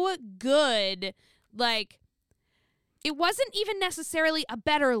so good. Like, it wasn't even necessarily a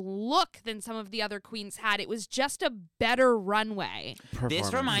better look than some of the other queens had. It was just a better runway. This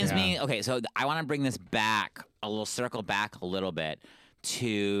Performance, reminds yeah. me. Okay, so I want to bring this back a little, circle back a little bit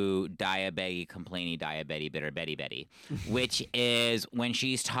to Diabetti, Complainy Diabetti, Bitter Betty Betty, which is when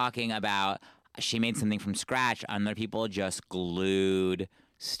she's talking about she made something from scratch, and other people just glued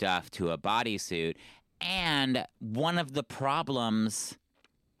stuff to a bodysuit. And one of the problems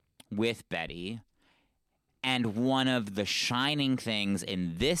with Betty, and one of the shining things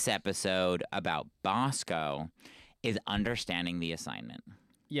in this episode about Bosco, is understanding the assignment.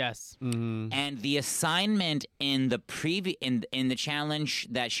 Yes. Mhm. And the assignment in the in the challenge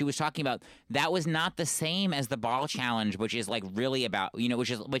that she was talking about, that was not the same as the ball challenge, which is like really about,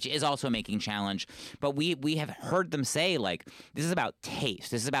 which is also a making challenge. But we have heard them say like this is about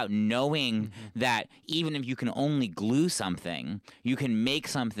taste. This is about knowing that even if you can only glue something, you can make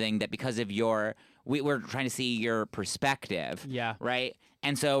something that because of we're trying to see your perspective. Yeah. Right?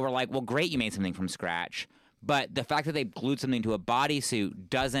 And so we're like, well, great, you made something from scratch. But the fact that they glued something to a bodysuit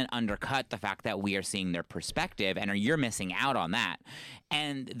doesn't undercut the fact that we are seeing their perspective, and you're missing out on that.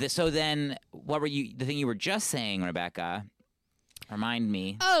 And so then, the thing you were just saying, Rebecca, remind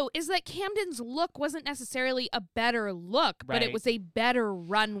me. Oh, is that Camden's look wasn't necessarily a better look, but it Right. was a better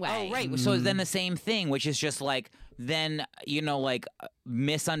runway. Oh, right. So then the same thing, which is just like, then,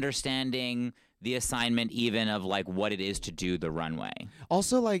 misunderstanding the assignment even of like what it is to do the runway.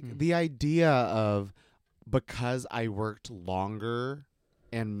 Also, like the idea of because I worked longer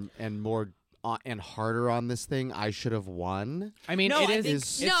and more and harder on this thing, I should have won. I mean, No, it I is. think-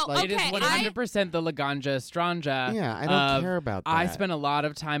 It's No, like, it is okay, 100% the Laganja Stranja. Yeah, I don't of, care about that. I spent a lot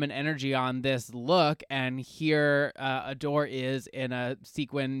of time and energy on this look, and here Adore is in a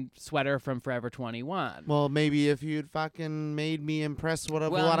sequin sweater from Forever 21. Well, maybe if you'd fucking made me impressed what I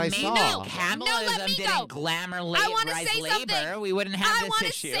maybe saw. No, capitalism let me didn't go. glamour I wanna rise say labor, something. we wouldn't have I this want to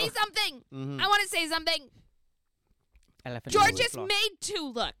issue. say something. Mhm. I want to say something. Elephant on the Georges floor. made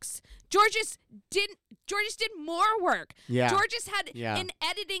 2 looks. Georges did more work. Yeah. Georges had Yeah. an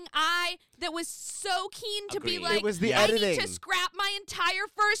editing eye that was so keen to be Agreed. like, It was the I need editing. to scrap my entire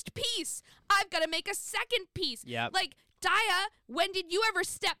first piece. I've got to make a second piece. Yep. Like, Daya, when did you ever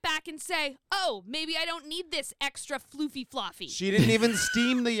step back and say, oh, maybe I don't need this extra floofy floffy? She didn't even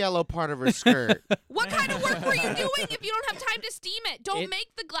steam the yellow part of her skirt. What kind of work were you doing if you don't have time to steam it? Don't It-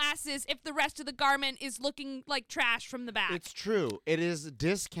 make the glasses if the rest of the garment is looking like trash from the back. It's true. It is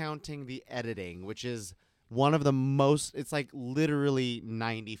discounting the editing, which is one of the most, it's like literally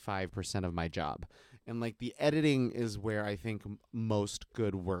 95% of my job. And like the editing is where I think most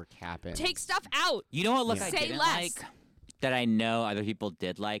good work happens. Take stuff out. You know what look Yeah. I Say didn't less. like? That I know other people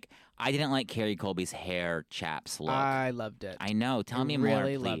did like? I didn't like Carrie Colby's hair chaps look. I loved it. I know. Tell I me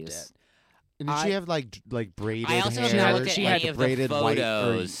really more, loved please. it. And did I- she have like braided I also hair? have not looked at She any had of the braided white or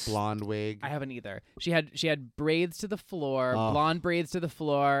photos. blonde wig. I haven't either. She had braids to the floor, Oh. blonde braids to the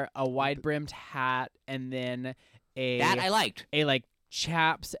floor, a wide brimmed hat, and then That I liked. a like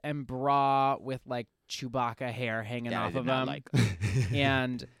chaps and bra with like Chewbacca hair hanging That I off did of not them. like.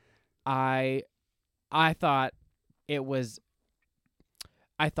 And I thought it was.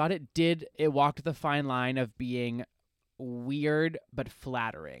 I thought it walked the fine line of being weird but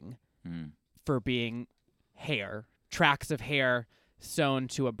flattering Hmm. for being hair, tracks of hair sewn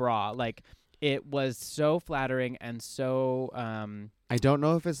to a bra. Like it was so flattering and so I don't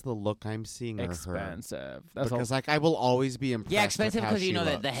know if it's the look I'm seeing or her. expensive. That's all. Because like I will always be impressed. Yeah, expensive because because you know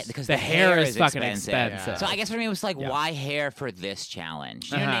that because The hair is fucking expensive. So I guess for me it was like, Yeah. why hair for this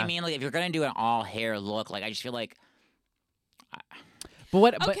challenge? You know what I Uh-huh. mean? Like if you're gonna do an all hair look, like I just feel like But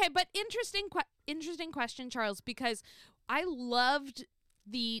what? Okay, but interesting question, Charles, because I loved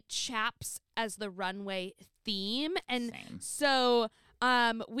the chaps as the runway theme. And Same. so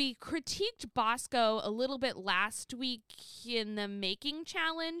we critiqued Bosco a little bit last week in the making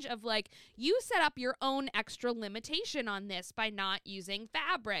challenge of like, you set up your own extra limitation on this by not using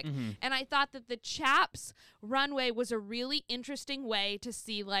fabric. And I thought that the chaps runway was a really interesting way to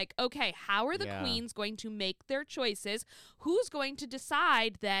see like, okay, how are the Yeah. queens going to make their choices? Who's going to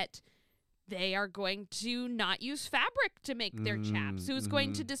decide that they are going to not use fabric to make their chaps? Who's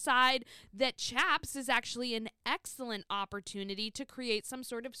going to decide that chaps is actually an excellent opportunity to create some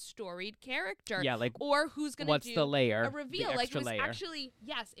sort of storied character? Yeah, like, or who's going to what's do the layer? a reveal? The Like it extra was layer. actually,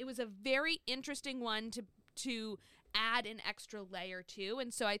 yes, it was a very interesting one to add an extra layer to.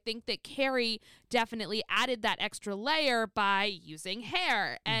 And so I think that Carrie definitely added that extra layer by using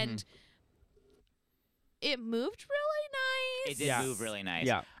hair. And it moved really nice. It did Yeah. move really nice.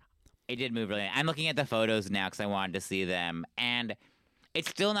 Yeah. It did move really nice. I'm looking at the photos now because I wanted to see them, and it's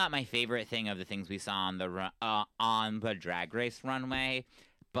still not my favorite thing of the things we saw on the Drag Race runway,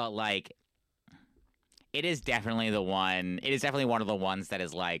 but like, it is definitely the one. It is definitely one of the ones that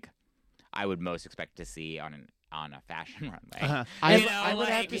is like, I would most expect to see on a fashion runway. I, You know, I would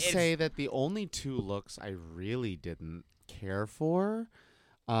have like, to it's- say that the only two looks I really didn't care for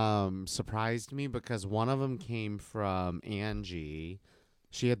surprised me because one of them came from Angie.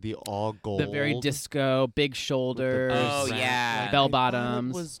 She had the all gold. The very disco, big shoulders. Oh, round- yeah. Bell I thought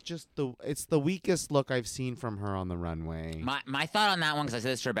bottoms. It was just it's the weakest look I've seen from her on the runway. My thought on that one, because I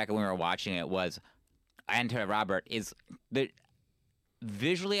said this to Rebecca when we were watching it, was, and to Robert, is that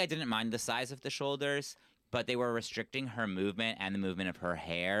visually I didn't mind the size of the shoulders, but they were restricting her movement and the movement of her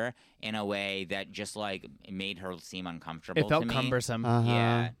hair in a way that just like made her seem uncomfortable. It felt to me. cumbersome. Uh-huh.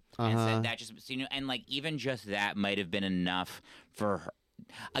 Yeah, and Uh-huh. so that just and like even just that might have been enough for her.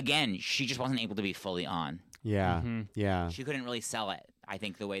 Again, she just wasn't able to be fully on. Yeah. Mhm. Yeah. She couldn't really sell it. I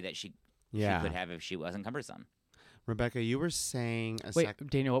think the way that she Yeah. could have if she wasn't cumbersome. Rebecca, you were saying a Wait, sec.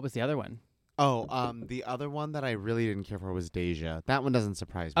 Daniel, what was the other one? Oh, the other one that I really didn't care for was Deja. That one doesn't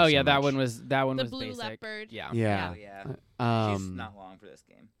surprise me. Oh so yeah, that much. one was The was blue basic. leopard. Yeah. Yeah. yeah. She's not long for this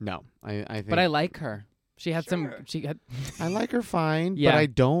game. No, I think. But I like her. She had Sure. some. She had. I like her fine, Yeah. but I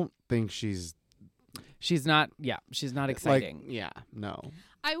don't think she's She's not. Yeah, she's not exciting. Like, yeah, no.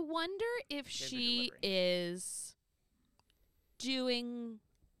 I wonder if Save for she delivery. is doing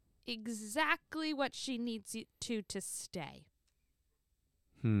exactly what she needs to stay.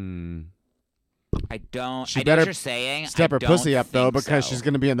 I don't. She I know better what you're saying. Step I her don't pussy up though, think because so. she's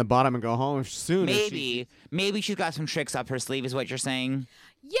gonna be in the bottom and go home soon. if she- Maybe she's got some tricks up her sleeve. Is what you're saying?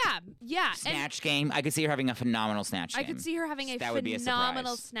 Yeah. And Snatch game. I could see her having a phenomenal snatch game. I could see her having a That would be a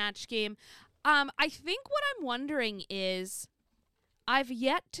phenomenal surprise. snatch game. I think what I'm wondering is I've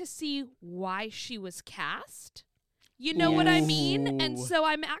yet to see why she was cast. You know what I mean? And Ooh. so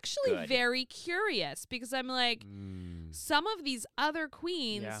I'm actually Good. very curious because I'm like, some of these other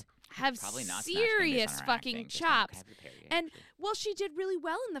queens Yeah. have Probably not snatch game based serious on her fucking acting, just chops. not Perry, And actually. well, she did really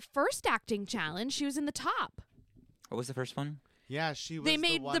well in the first acting challenge. She was in the top. What was the first one? Yeah, she was. They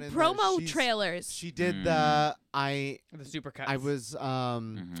made one the in promo she's- trailers. She did the The supercuts. I was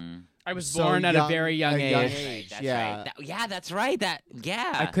Mm-hmm. I was so born at a young- very young a young age. age. That's yeah. right. Yeah, that's right. I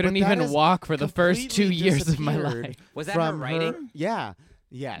couldn't But that even has walk for the first 2 completely years of my disappeared life. Was that her from writing? Yeah.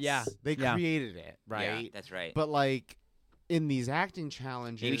 Yes. Yeah. They Yeah. created it, right? Yeah, that's right. But like in these acting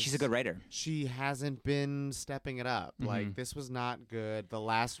challenges, Maybe she's a good writer. She hasn't been stepping it up. Like this was not good. The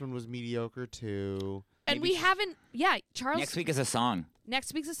last one was mediocre too. And Maybe we she- haven't, Charles. Next week is a song.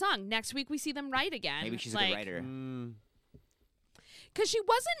 Next week's a song. Next week we see them write again. Maybe she's a like, good writer. Because she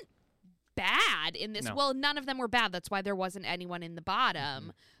wasn't bad in this. No. Well, none of them were bad. That's why there wasn't anyone in the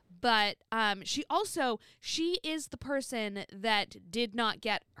bottom. But she is the person that did not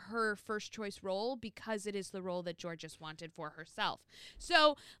get her first choice role because it is the role that Georges wanted for herself.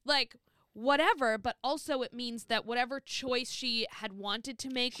 So, like, whatever, but also it means that whatever choice she had wanted to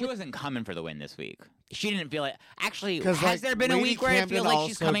make She wasn't coming for the win this week. She didn't feel it. Actually, Because has there been a Lady week where it Camden feels like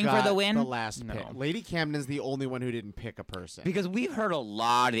she's also coming for got the win? The last No. pick. Lady Camden's the only one who didn't pick a person. Because we've heard a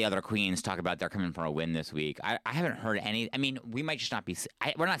lot of the other queens talk about they're coming for a win this week. I haven't heard any. I mean, we might just not be.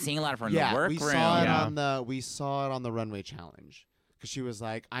 We're not seeing a lot of her in the yeah, workroom. we saw it Yeah. we saw it on the runway challenge because she was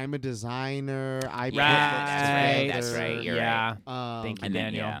like, "I'm a designer. I put Yeah, looks that's right, together." that's right, you're yeah. Um, Thank you, And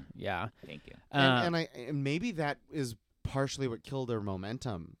then, Daniel. yeah. Yeah. Thank you. and maybe that is partially what killed her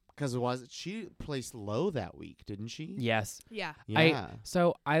momentum because she placed low that week, didn't she? Yes. Yeah. Yeah.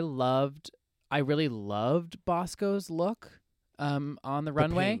 I really loved Bosco's look on the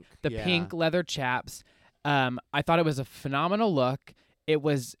runway. pink, The yeah. pink leather chaps. I thought it was a phenomenal look. It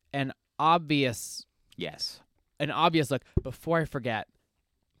was an obvious Yes. look. Before I forget,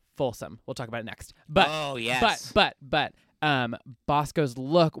 Folsom. We'll talk about it next. But oh yes. but Bosco's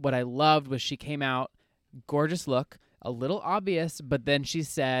look, what I loved was she came out, gorgeous look, a little obvious, but then she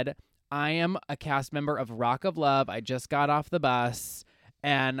said, I am a cast member of Rock of Love. I just got off the bus,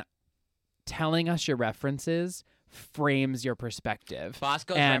 and telling us your references frames your perspective.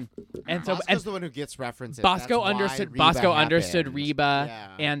 Bosco's and so Bosco's the one who gets references. Bosco That's why understood. Reba Bosco understood happened. Reba Yeah.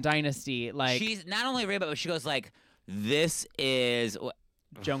 and Dynasty. Like she's not only Reba, but she goes like, "This is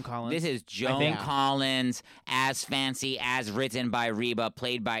Joan Collins. this is Joan think. Collins as fancy as written by Reba,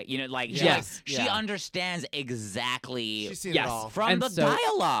 played by like she, Yes. she Yeah. understands exactly She's seen Yes. it all. from And the so-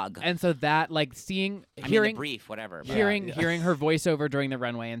 dialogue. And so that, like, seeing, I mean, hearing, the brief, whatever. but- hearing, Yeah. hearing her voiceover during the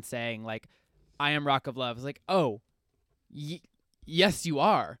runway and saying, like, I am Rock of Love. It's like, oh, yes, you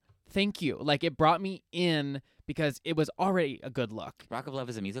are. Thank you. Like, it brought me in because it was already a good look. Rock of Love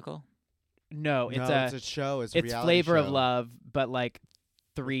is a musical. No, it's No, a it's a show. It's a it's reality Flavor of show. Love, but like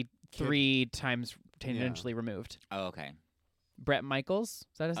Kid- three times tangentially removed. Oh, okay. Brett Michaels,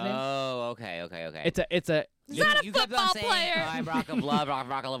 is that his name? Oh, okay. It's a Is that a you kept on football saying, player? "Oh, I'm Rock of Love,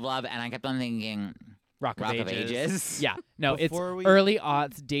 Rock of Love," and I kept on thinking Rock of Ages. Yeah, no, Before it's we- early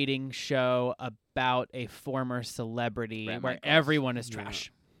aughts dating show about a former celebrity Brett where Michaels. everyone is Yeah.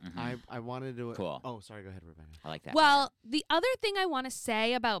 trash. Mhm. I wanted to. Cool. Oh, sorry. Go ahead, Rebecca. I like that. Well, the other thing I want to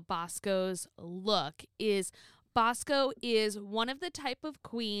say about Bosco's look is Bosco is one of the type of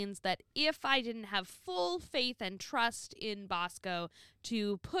queens that if I didn't have full faith and trust in Bosco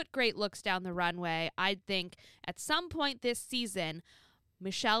to put great looks down the runway, I'd think at some point this season,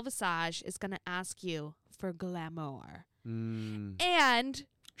 Michelle Visage is going to ask you for glamour. And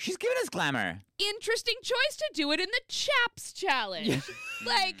She's giving us glamour. interesting choice to do it in the Chaps Challenge.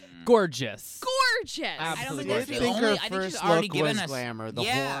 Like, Gorgeous. gorgeous. I don't think I that's did the think only. her I think she's first already look given was us glamour. The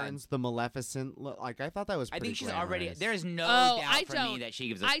yeah. horns, the Maleficent look. Like I thought that was. I Pretty think she's already. glamorous. There's no Oh, doubt I for don't. me that she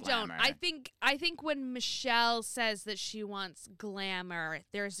gives us I don't. glamour. I think when Michelle says that she wants glamour,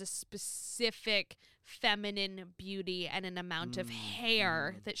 there's a specific feminine beauty and an amount of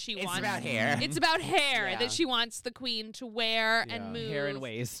hair that she It's wants. about hair. It's about hair Yeah. that she wants the queen to wear Yeah. and move. Hair and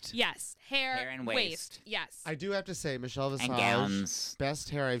waist. Yes, hair, Hair and waist. Yes. I do have to say, Michelle Visage, and gowns.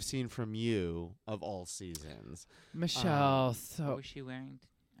 best hair I've seen from you of all seasons. Michelle, What so was she wearing?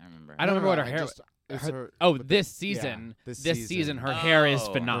 I don't remember. I don't remember what her hair. Just, it's her- her- oh, but this the- season. yeah, this season, her hair is Oh,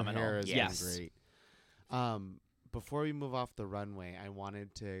 her phenomenal. Her hair is yes. great. Before we move off the runway, I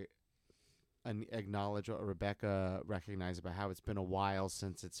wanted to acknowledge what Rebecca recognized about how it's been a while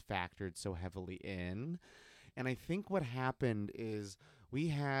since it's factored so heavily in. And I think what happened is we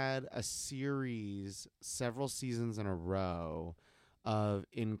had a series, several seasons in a row, of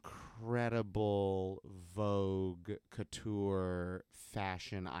incredible Vogue couture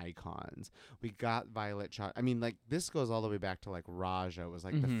fashion icons. We got Violet Chachki. I mean, like, this goes all the way back to, like, Raja was,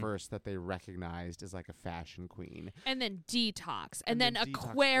 like, the first that they recognized as, like, a fashion queen. And then Detox, and then Detox and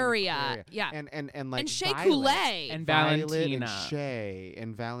Aquaria. Yeah. And like, And Shea Violet. Coulee. And Violet Valentina. and Shay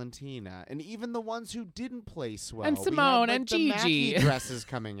and Valentina and even the ones who didn't place well. And We had, Simone like, and the Mackie Gigi. dresses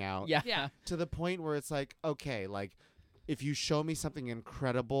coming out. Yeah. Yeah. To the point where it's like, okay, like, if you show me something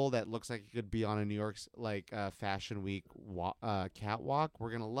incredible that looks like it could be on a New York's Fashion Week catwalk, we're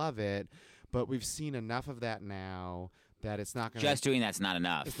gonna love it. But we've seen enough of that now that it's not gonna. Just doing that's not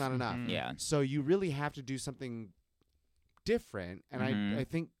enough. It's not enough. Yeah. So you really have to do something different, and Mhm. I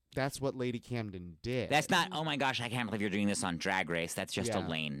think that's what Lady Camden did. That's not. Oh my gosh! I can't believe you're doing this on Drag Race. That's just a Yeah.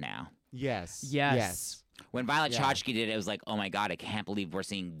 lane now. Yes. Yes. When Violet Yeah. Chachki did it, it was like, oh my god! I can't believe we're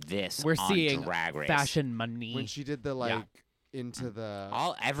seeing this. We're on seeing Drag Race. Fashion money. When she did the into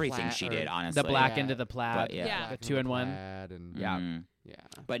the Everything plaid- she or did, honestly. the black Yeah. into the plaid. But, yeah. Yeah. black The and 2-in-1. plaid and Yeah. Mhm. yeah.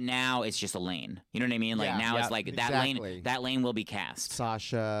 But now it's just a lane. You know what I mean? Like Yeah. now Yeah. it's like Exactly. that lane will be cast.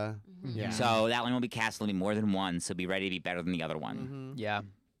 Sasha. Mhm. Yeah. So that lane will be cast. There'll be more than one. So be ready to be better than the other one, Mhm. Yeah.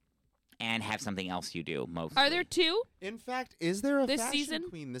 and have something else you do. Mostly. Are there two? In fact, is there a This fashion season?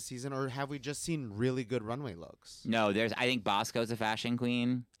 queen this season, or have we just seen really good runway looks? No, there's. I think Bosco's a fashion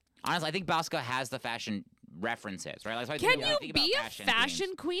queen. Honestly, I think Bosco has the fashion references, right? Like, so I Can think when I you think about be a fashion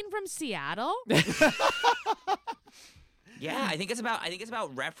fashion queens- queen from Seattle? Yeah, I think it's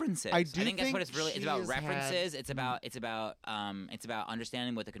about references. I do think that's what think it's really. It's she about has had- references. It's about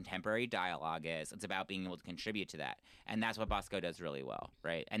understanding what the contemporary dialogue is. It's about being able to contribute to that, and that's what Bosco does really well,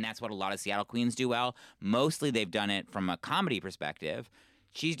 right? And that's what a lot of Seattle queens do well. Mostly, they've done it from a comedy perspective.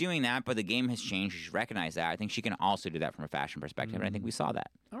 She's doing that, but the game has changed. You should recognize that. I think she can also do that from a fashion perspective, and I think we saw that.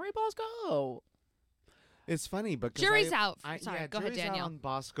 All right, Bosco. It's funny because Jury's out. Sorry, yeah, go ahead, jury's out Danielle. on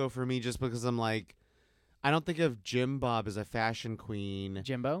Bosco for me, just because I'm like, I don't think of Jim Bob as a fashion queen.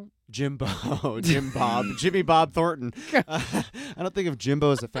 Jimbo. Jimbo, Jim Bob, Jimmy Bob Thornton. I don't think of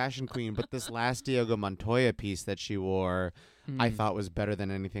Jimbo as a fashion queen, but this last Diego Montoya piece that she wore, I thought was better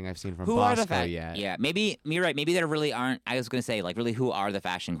than anything I've seen from Who are the Bosco yet. Yeah, maybe you're right. Maybe there really aren't. I was going to say, like, really, who are the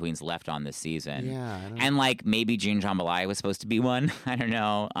fashion queens left on this season? Yeah, I don't And like maybe June Jambalaya was supposed to be one. I don't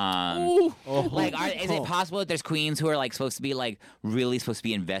know. Like, is it possible that there's queens who are like supposed to be like really supposed to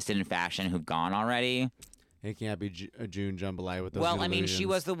be invested in fashion who've gone already? It can't be June Jambalaya with those Well, I mean, she illusions.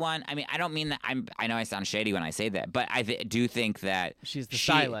 was the one. I mean, I don't mean that. I know I sound shady when I say that, but I do think that She's the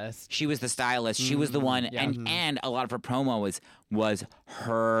stylist. She was the stylist. She was the one, yeah. and a lot of her promo was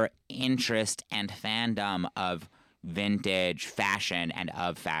her interest and fandom of vintage fashion and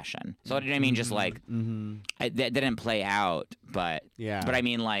of fashion. So you know what I mean? Just like that didn't play out, but Yeah. But I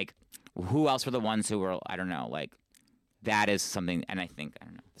mean, like, who else were the ones who were? I don't know. Like, that is something, and I think I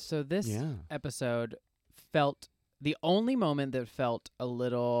don't know. So this Yeah. episode felt the only moment that felt a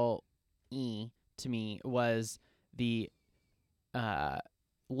little to me was the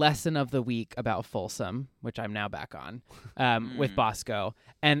lesson of the week about Folsom, which I'm now back on with Bosco,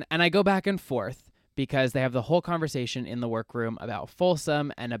 and I go back and forth because they have the whole conversation in the workroom about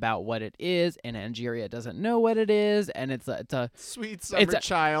Folsom and about what it is, and Angeria doesn't know what it is, and it's a Sweet summer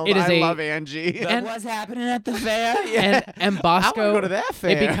child. it is I a- love Angie. But what's happening at the fair? and I Bosco want to go to that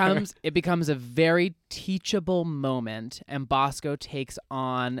fair. it becomes a very teachable moment, and Bosco takes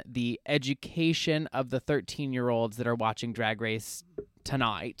on the education of the 13-year-olds that are watching Drag Race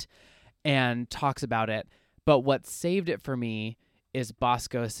tonight and talks about it. But what saved it for me is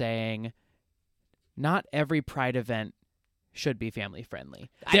Bosco saying, not every Pride event should be family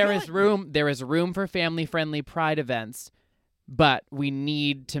friendly. There is room for family friendly Pride events, but we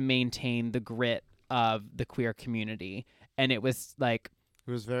need to maintain the grit of the queer community. And it was like,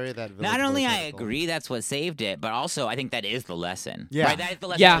 It was very that. Not Village only Voice I article. agree that's what saved it, but also I think that is the lesson. Yeah. Right? That is the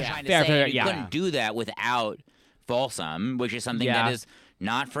lesson Yeah, I'm trying to fair, say. fair, You yeah. couldn't do that without Folsom, which is something Yeah. that is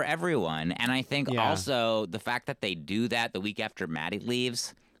not for everyone. And I think Yeah. also the fact that they do that the week after Maddie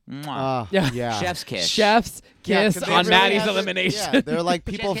leaves, mwah. Yeah. Chef's kiss. chef's Yeah, kiss 'cause they on really Maddie's have it- elimination. Yeah, they're like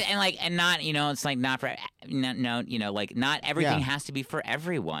people. And not, you know, it's like not for no, you know, like not everything Yeah. has to be for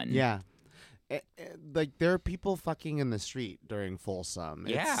everyone. Yeah. Like there are people fucking in the street during Folsom.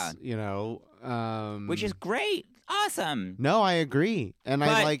 Yeah. It's, you know, Which is great. Awesome. no, I agree, and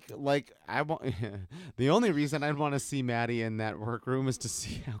I But- like I want. The only reason I'd want to see Maddie in that workroom is to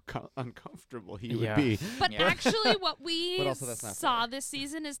see how uncomfortable he Yeah. would be. But Yeah. actually, what we But also that's not saw this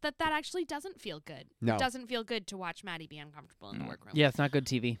season is that actually doesn't feel good. No. It doesn't feel good to watch Maddie be uncomfortable in the workroom. Yeah, it's not good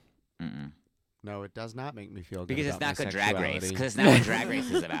TV. Mm-mm. No, it does not make me feel good Because it's about not my good drag race. sexuality. Because it's not what drag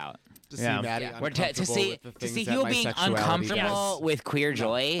race is about. To Yeah. see Maddie Yeah. Where to uncomfortable see with the to things see that you my being sexuality uncomfortable does. with queer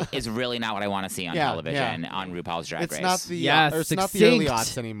joy is really not what I want to see on Yeah, television yeah. on RuPaul's Drag It's Race. not the Yes, or it's not the early succinct.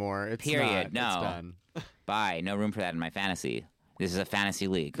 aughts anymore. It's Period. not. It's No. done. Bye. No room for that in my fantasy. This is a fantasy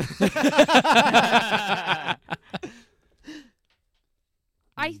league.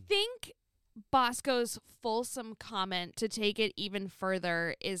 I think Bosco's Folsom comment to take it even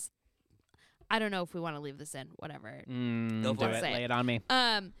further is, I don't know if we want to leave this in. Whatever. Go Do for it. it. Lay it on me.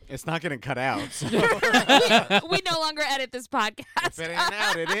 It's not getting cut out. So we no longer edit this podcast. if it ain't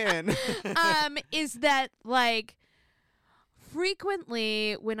out, it in. Is that like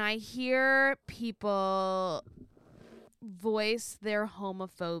frequently when I hear people voice their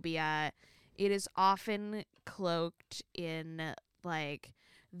homophobia, it is often cloaked in like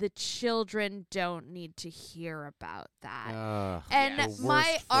the children don't need to hear about that. Ugh, And Yes. the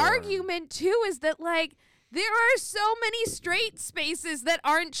my worst form. argument too is that like there are so many straight spaces that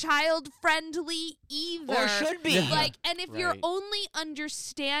aren't child friendly either. Or should be. Like, and if your Right. only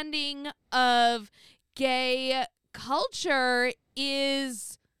understanding of gay culture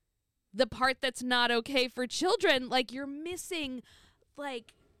is the part that's not okay for children, like you're missing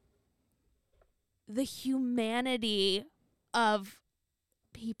like the humanity of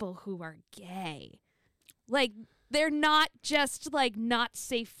people who are gay. Like they're not just like not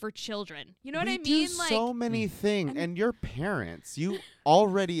safe for children. You know what we I mean? do Like so many things, and your parents, you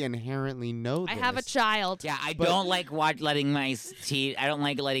already inherently know I this. have a child. Yeah, I But- don't like letting my I don't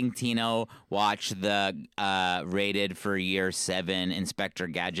like letting Tino watch the rated for year 7 Inspector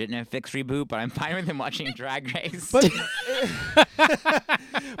Gadget Netflix reboot, but I'm fine with him watching Drag Race. But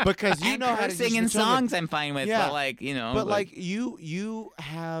because you and know how to cursing use in the children. songs, I'm fine with. Yeah. But like, you know, But like you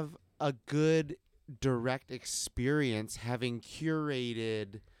have a good direct experience having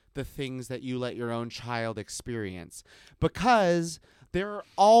curated the things that you let your own child experience, because there are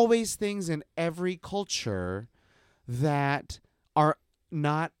always things in every culture that are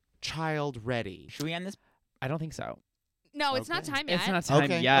not child ready. should we end this? I don't think so. No, it's not Okay. time yet. It's not time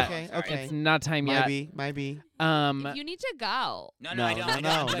Okay, yet. okay, Sorry. okay. It's not time yet. Might be. If you need to go. No, No, I don't. no, I don't,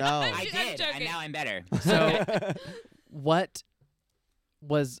 no, but no. I I'm did, joking. and now I'm better. So what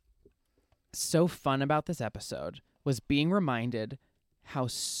was so fun about this episode was being reminded how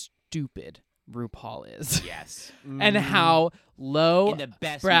stupid RuPaul is. Yes. And how low In the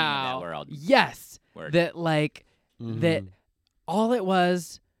best meaning of brow. that world. Yes. Word. That like Mm-hmm. that all it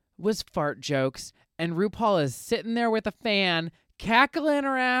was fart jokes, and RuPaul is sitting there with a fan cackling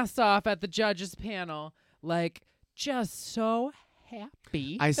her ass off at the judges panel, like just so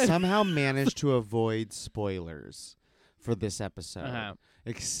happy. I somehow managed to avoid spoilers for this episode, Uh-huh.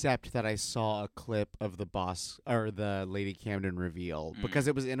 except that I saw a clip of the boss or the Lady Camden reveal because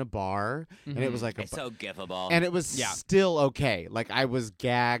it was in a bar and it was like a It's so gifable. and it was Yeah. still okay. Like I was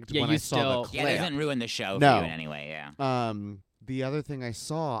gagged Yeah, when you I saw still- the yeah, clip. it doesn't ruin the show No. for you in any way. Yeah. The other thing I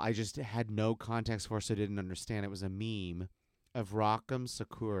saw, I just had no context for, so I didn't understand. It was a meme of Rockham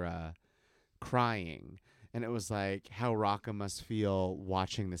Sakura crying. And it was like how Rockham must feel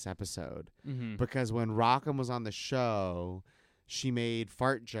watching this episode. Mhm. Because when Rockham was on the show, she made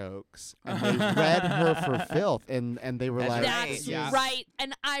fart jokes and they read her for filth. And they were That's like, right. That's Yeah. right.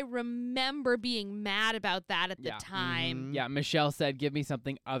 And I remember being mad about that at the Yeah. time. Mhm. Yeah, Michelle said, "Give me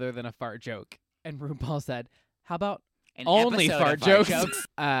something other than a fart joke," and RuPaul said, "How about An only episode fart of jokes?"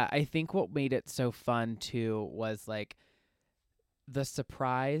 I think what made it so fun too was like the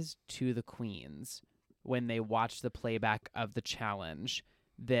surprise to the queens when they watched the playback of the challenge,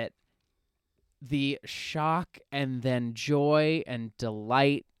 that the shock and then joy and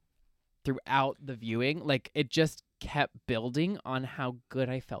delight throughout the viewing, like it just kept building on how good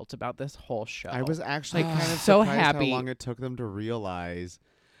I felt about this whole show. I was actually Like, kind of so surprised happy. how long it took them to realize.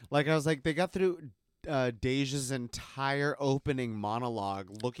 Like I was like, they got through Deja's entire opening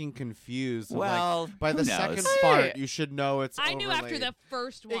monologue looking confused. I'm like, Well, by who the knows? second Hey. fart, you should know it's I knew after overlaid. the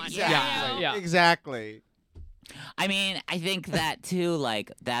first one. Exactly. Yeah. Exactly. I mean, I think that too,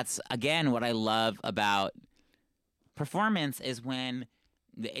 like, that's again what I love about performance is when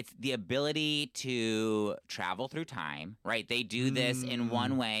it's the ability to travel through time, right? They do this in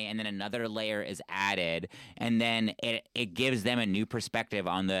one way and then another layer is added, and then it gives them a new perspective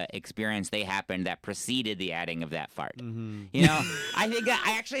on the experience they happened that preceded the adding of that fart. Mm-hmm. You know,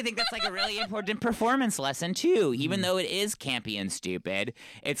 I actually think that's like a really important performance lesson too. Even though it is campy and stupid,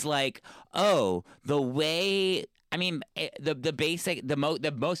 it's like, oh, the way. I mean,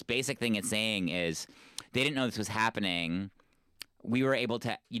 the most basic thing it's saying is they didn't know this was happening. We were able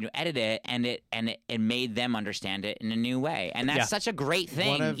to, edit it, and it made them understand it in a new way, and that's Yeah. such a great thing,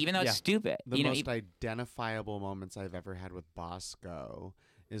 One of- even though it's stupid. The most identifiable moments I've ever had with Bosco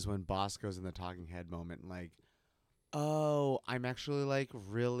is when Bosco's in the talking head moment, like, oh, I'm actually like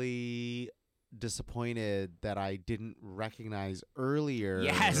really disappointed that I didn't recognize earlier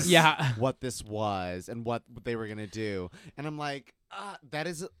Yes. Yeah. what this was and what they were gonna do. And I'm like, that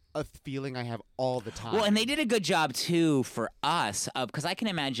is a feeling I have all the time. Well, and they did a good job too for us because I can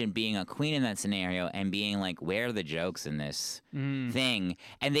imagine being a queen in that scenario and being like, where are the jokes in this thing?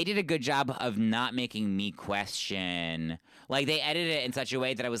 And they did a good job of not making me question. Like they edited it in such a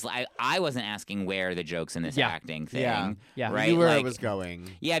way that I wasn't asking where are the jokes in this Yeah. acting thing. Yeah. Yeah. Right? I knew where Like- it was going.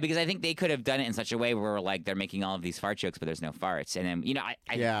 Yeah, because I think they could have done it in such a way where like they're making all of these fart jokes, but there's no farts. And then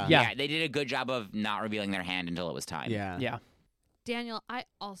Yeah. they did a good job of not revealing their hand until it was time. Yeah. Yeah. Daniel, I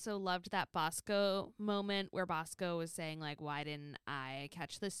also loved that Bosco moment where Bosco was saying, like, why didn't I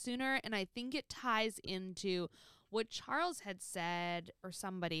catch this sooner? And I think it ties into what Charles had said, or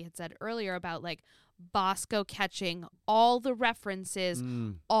somebody had said earlier about, like, Bosco catching all the references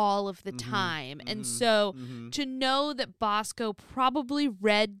all of the time. And so to know that Bosco probably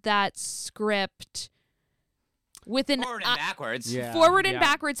read that script with an Forward and backwards. Yeah. forward and Yeah.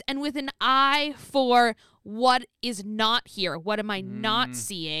 backwards, and with an eye for what is not here. What am I not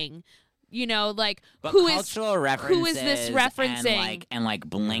seeing? Like But who is cultural references who is this referencing? and like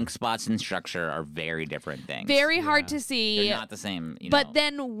blank spots in structure are very different things. very hard Yeah. to see. They're not the same. But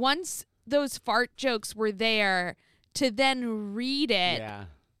then once those fart jokes were there, to then read it, Yeah.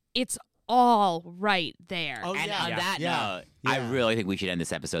 it's all right there. Oh, and yeah. on that Yeah. note, I Yeah. really think we should end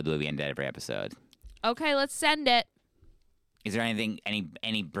this episode the way we end every episode. Okay, let's send it. Is there anything,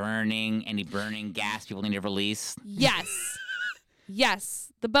 any burning gas people need to release? Yes.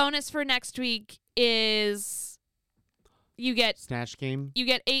 Yes. The bonus for next week is you get Snatch game.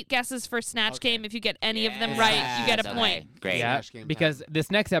 8 guesses for Snatch Okay. Game. If you get any of them Yes, right, you get a okay. point. Great. Yeah, Snatch game because time. this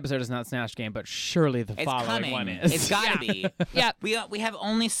next episode is not Snatch Game, but surely the It's following coming. one is. It's got to be. Yep. We have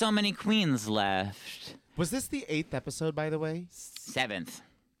only so many queens left. Was this the 8th episode, by the way? 7th.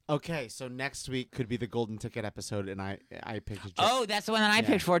 Okay, so next week could be the golden ticket episode, and I picked. Oh, that's the one that I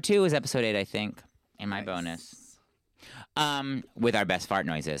picked for too. Was episode 8, I think, in my bonus. With our best fart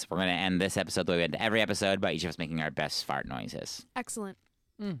noises. We're gonna end this episode the way we end every episode by each of us making our best fart noises. Excellent.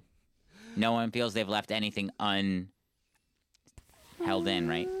 No one feels they've left anything held in,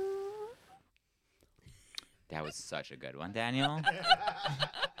 right? That was such a good one, Daniel.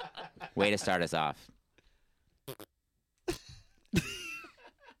 Way to start us off.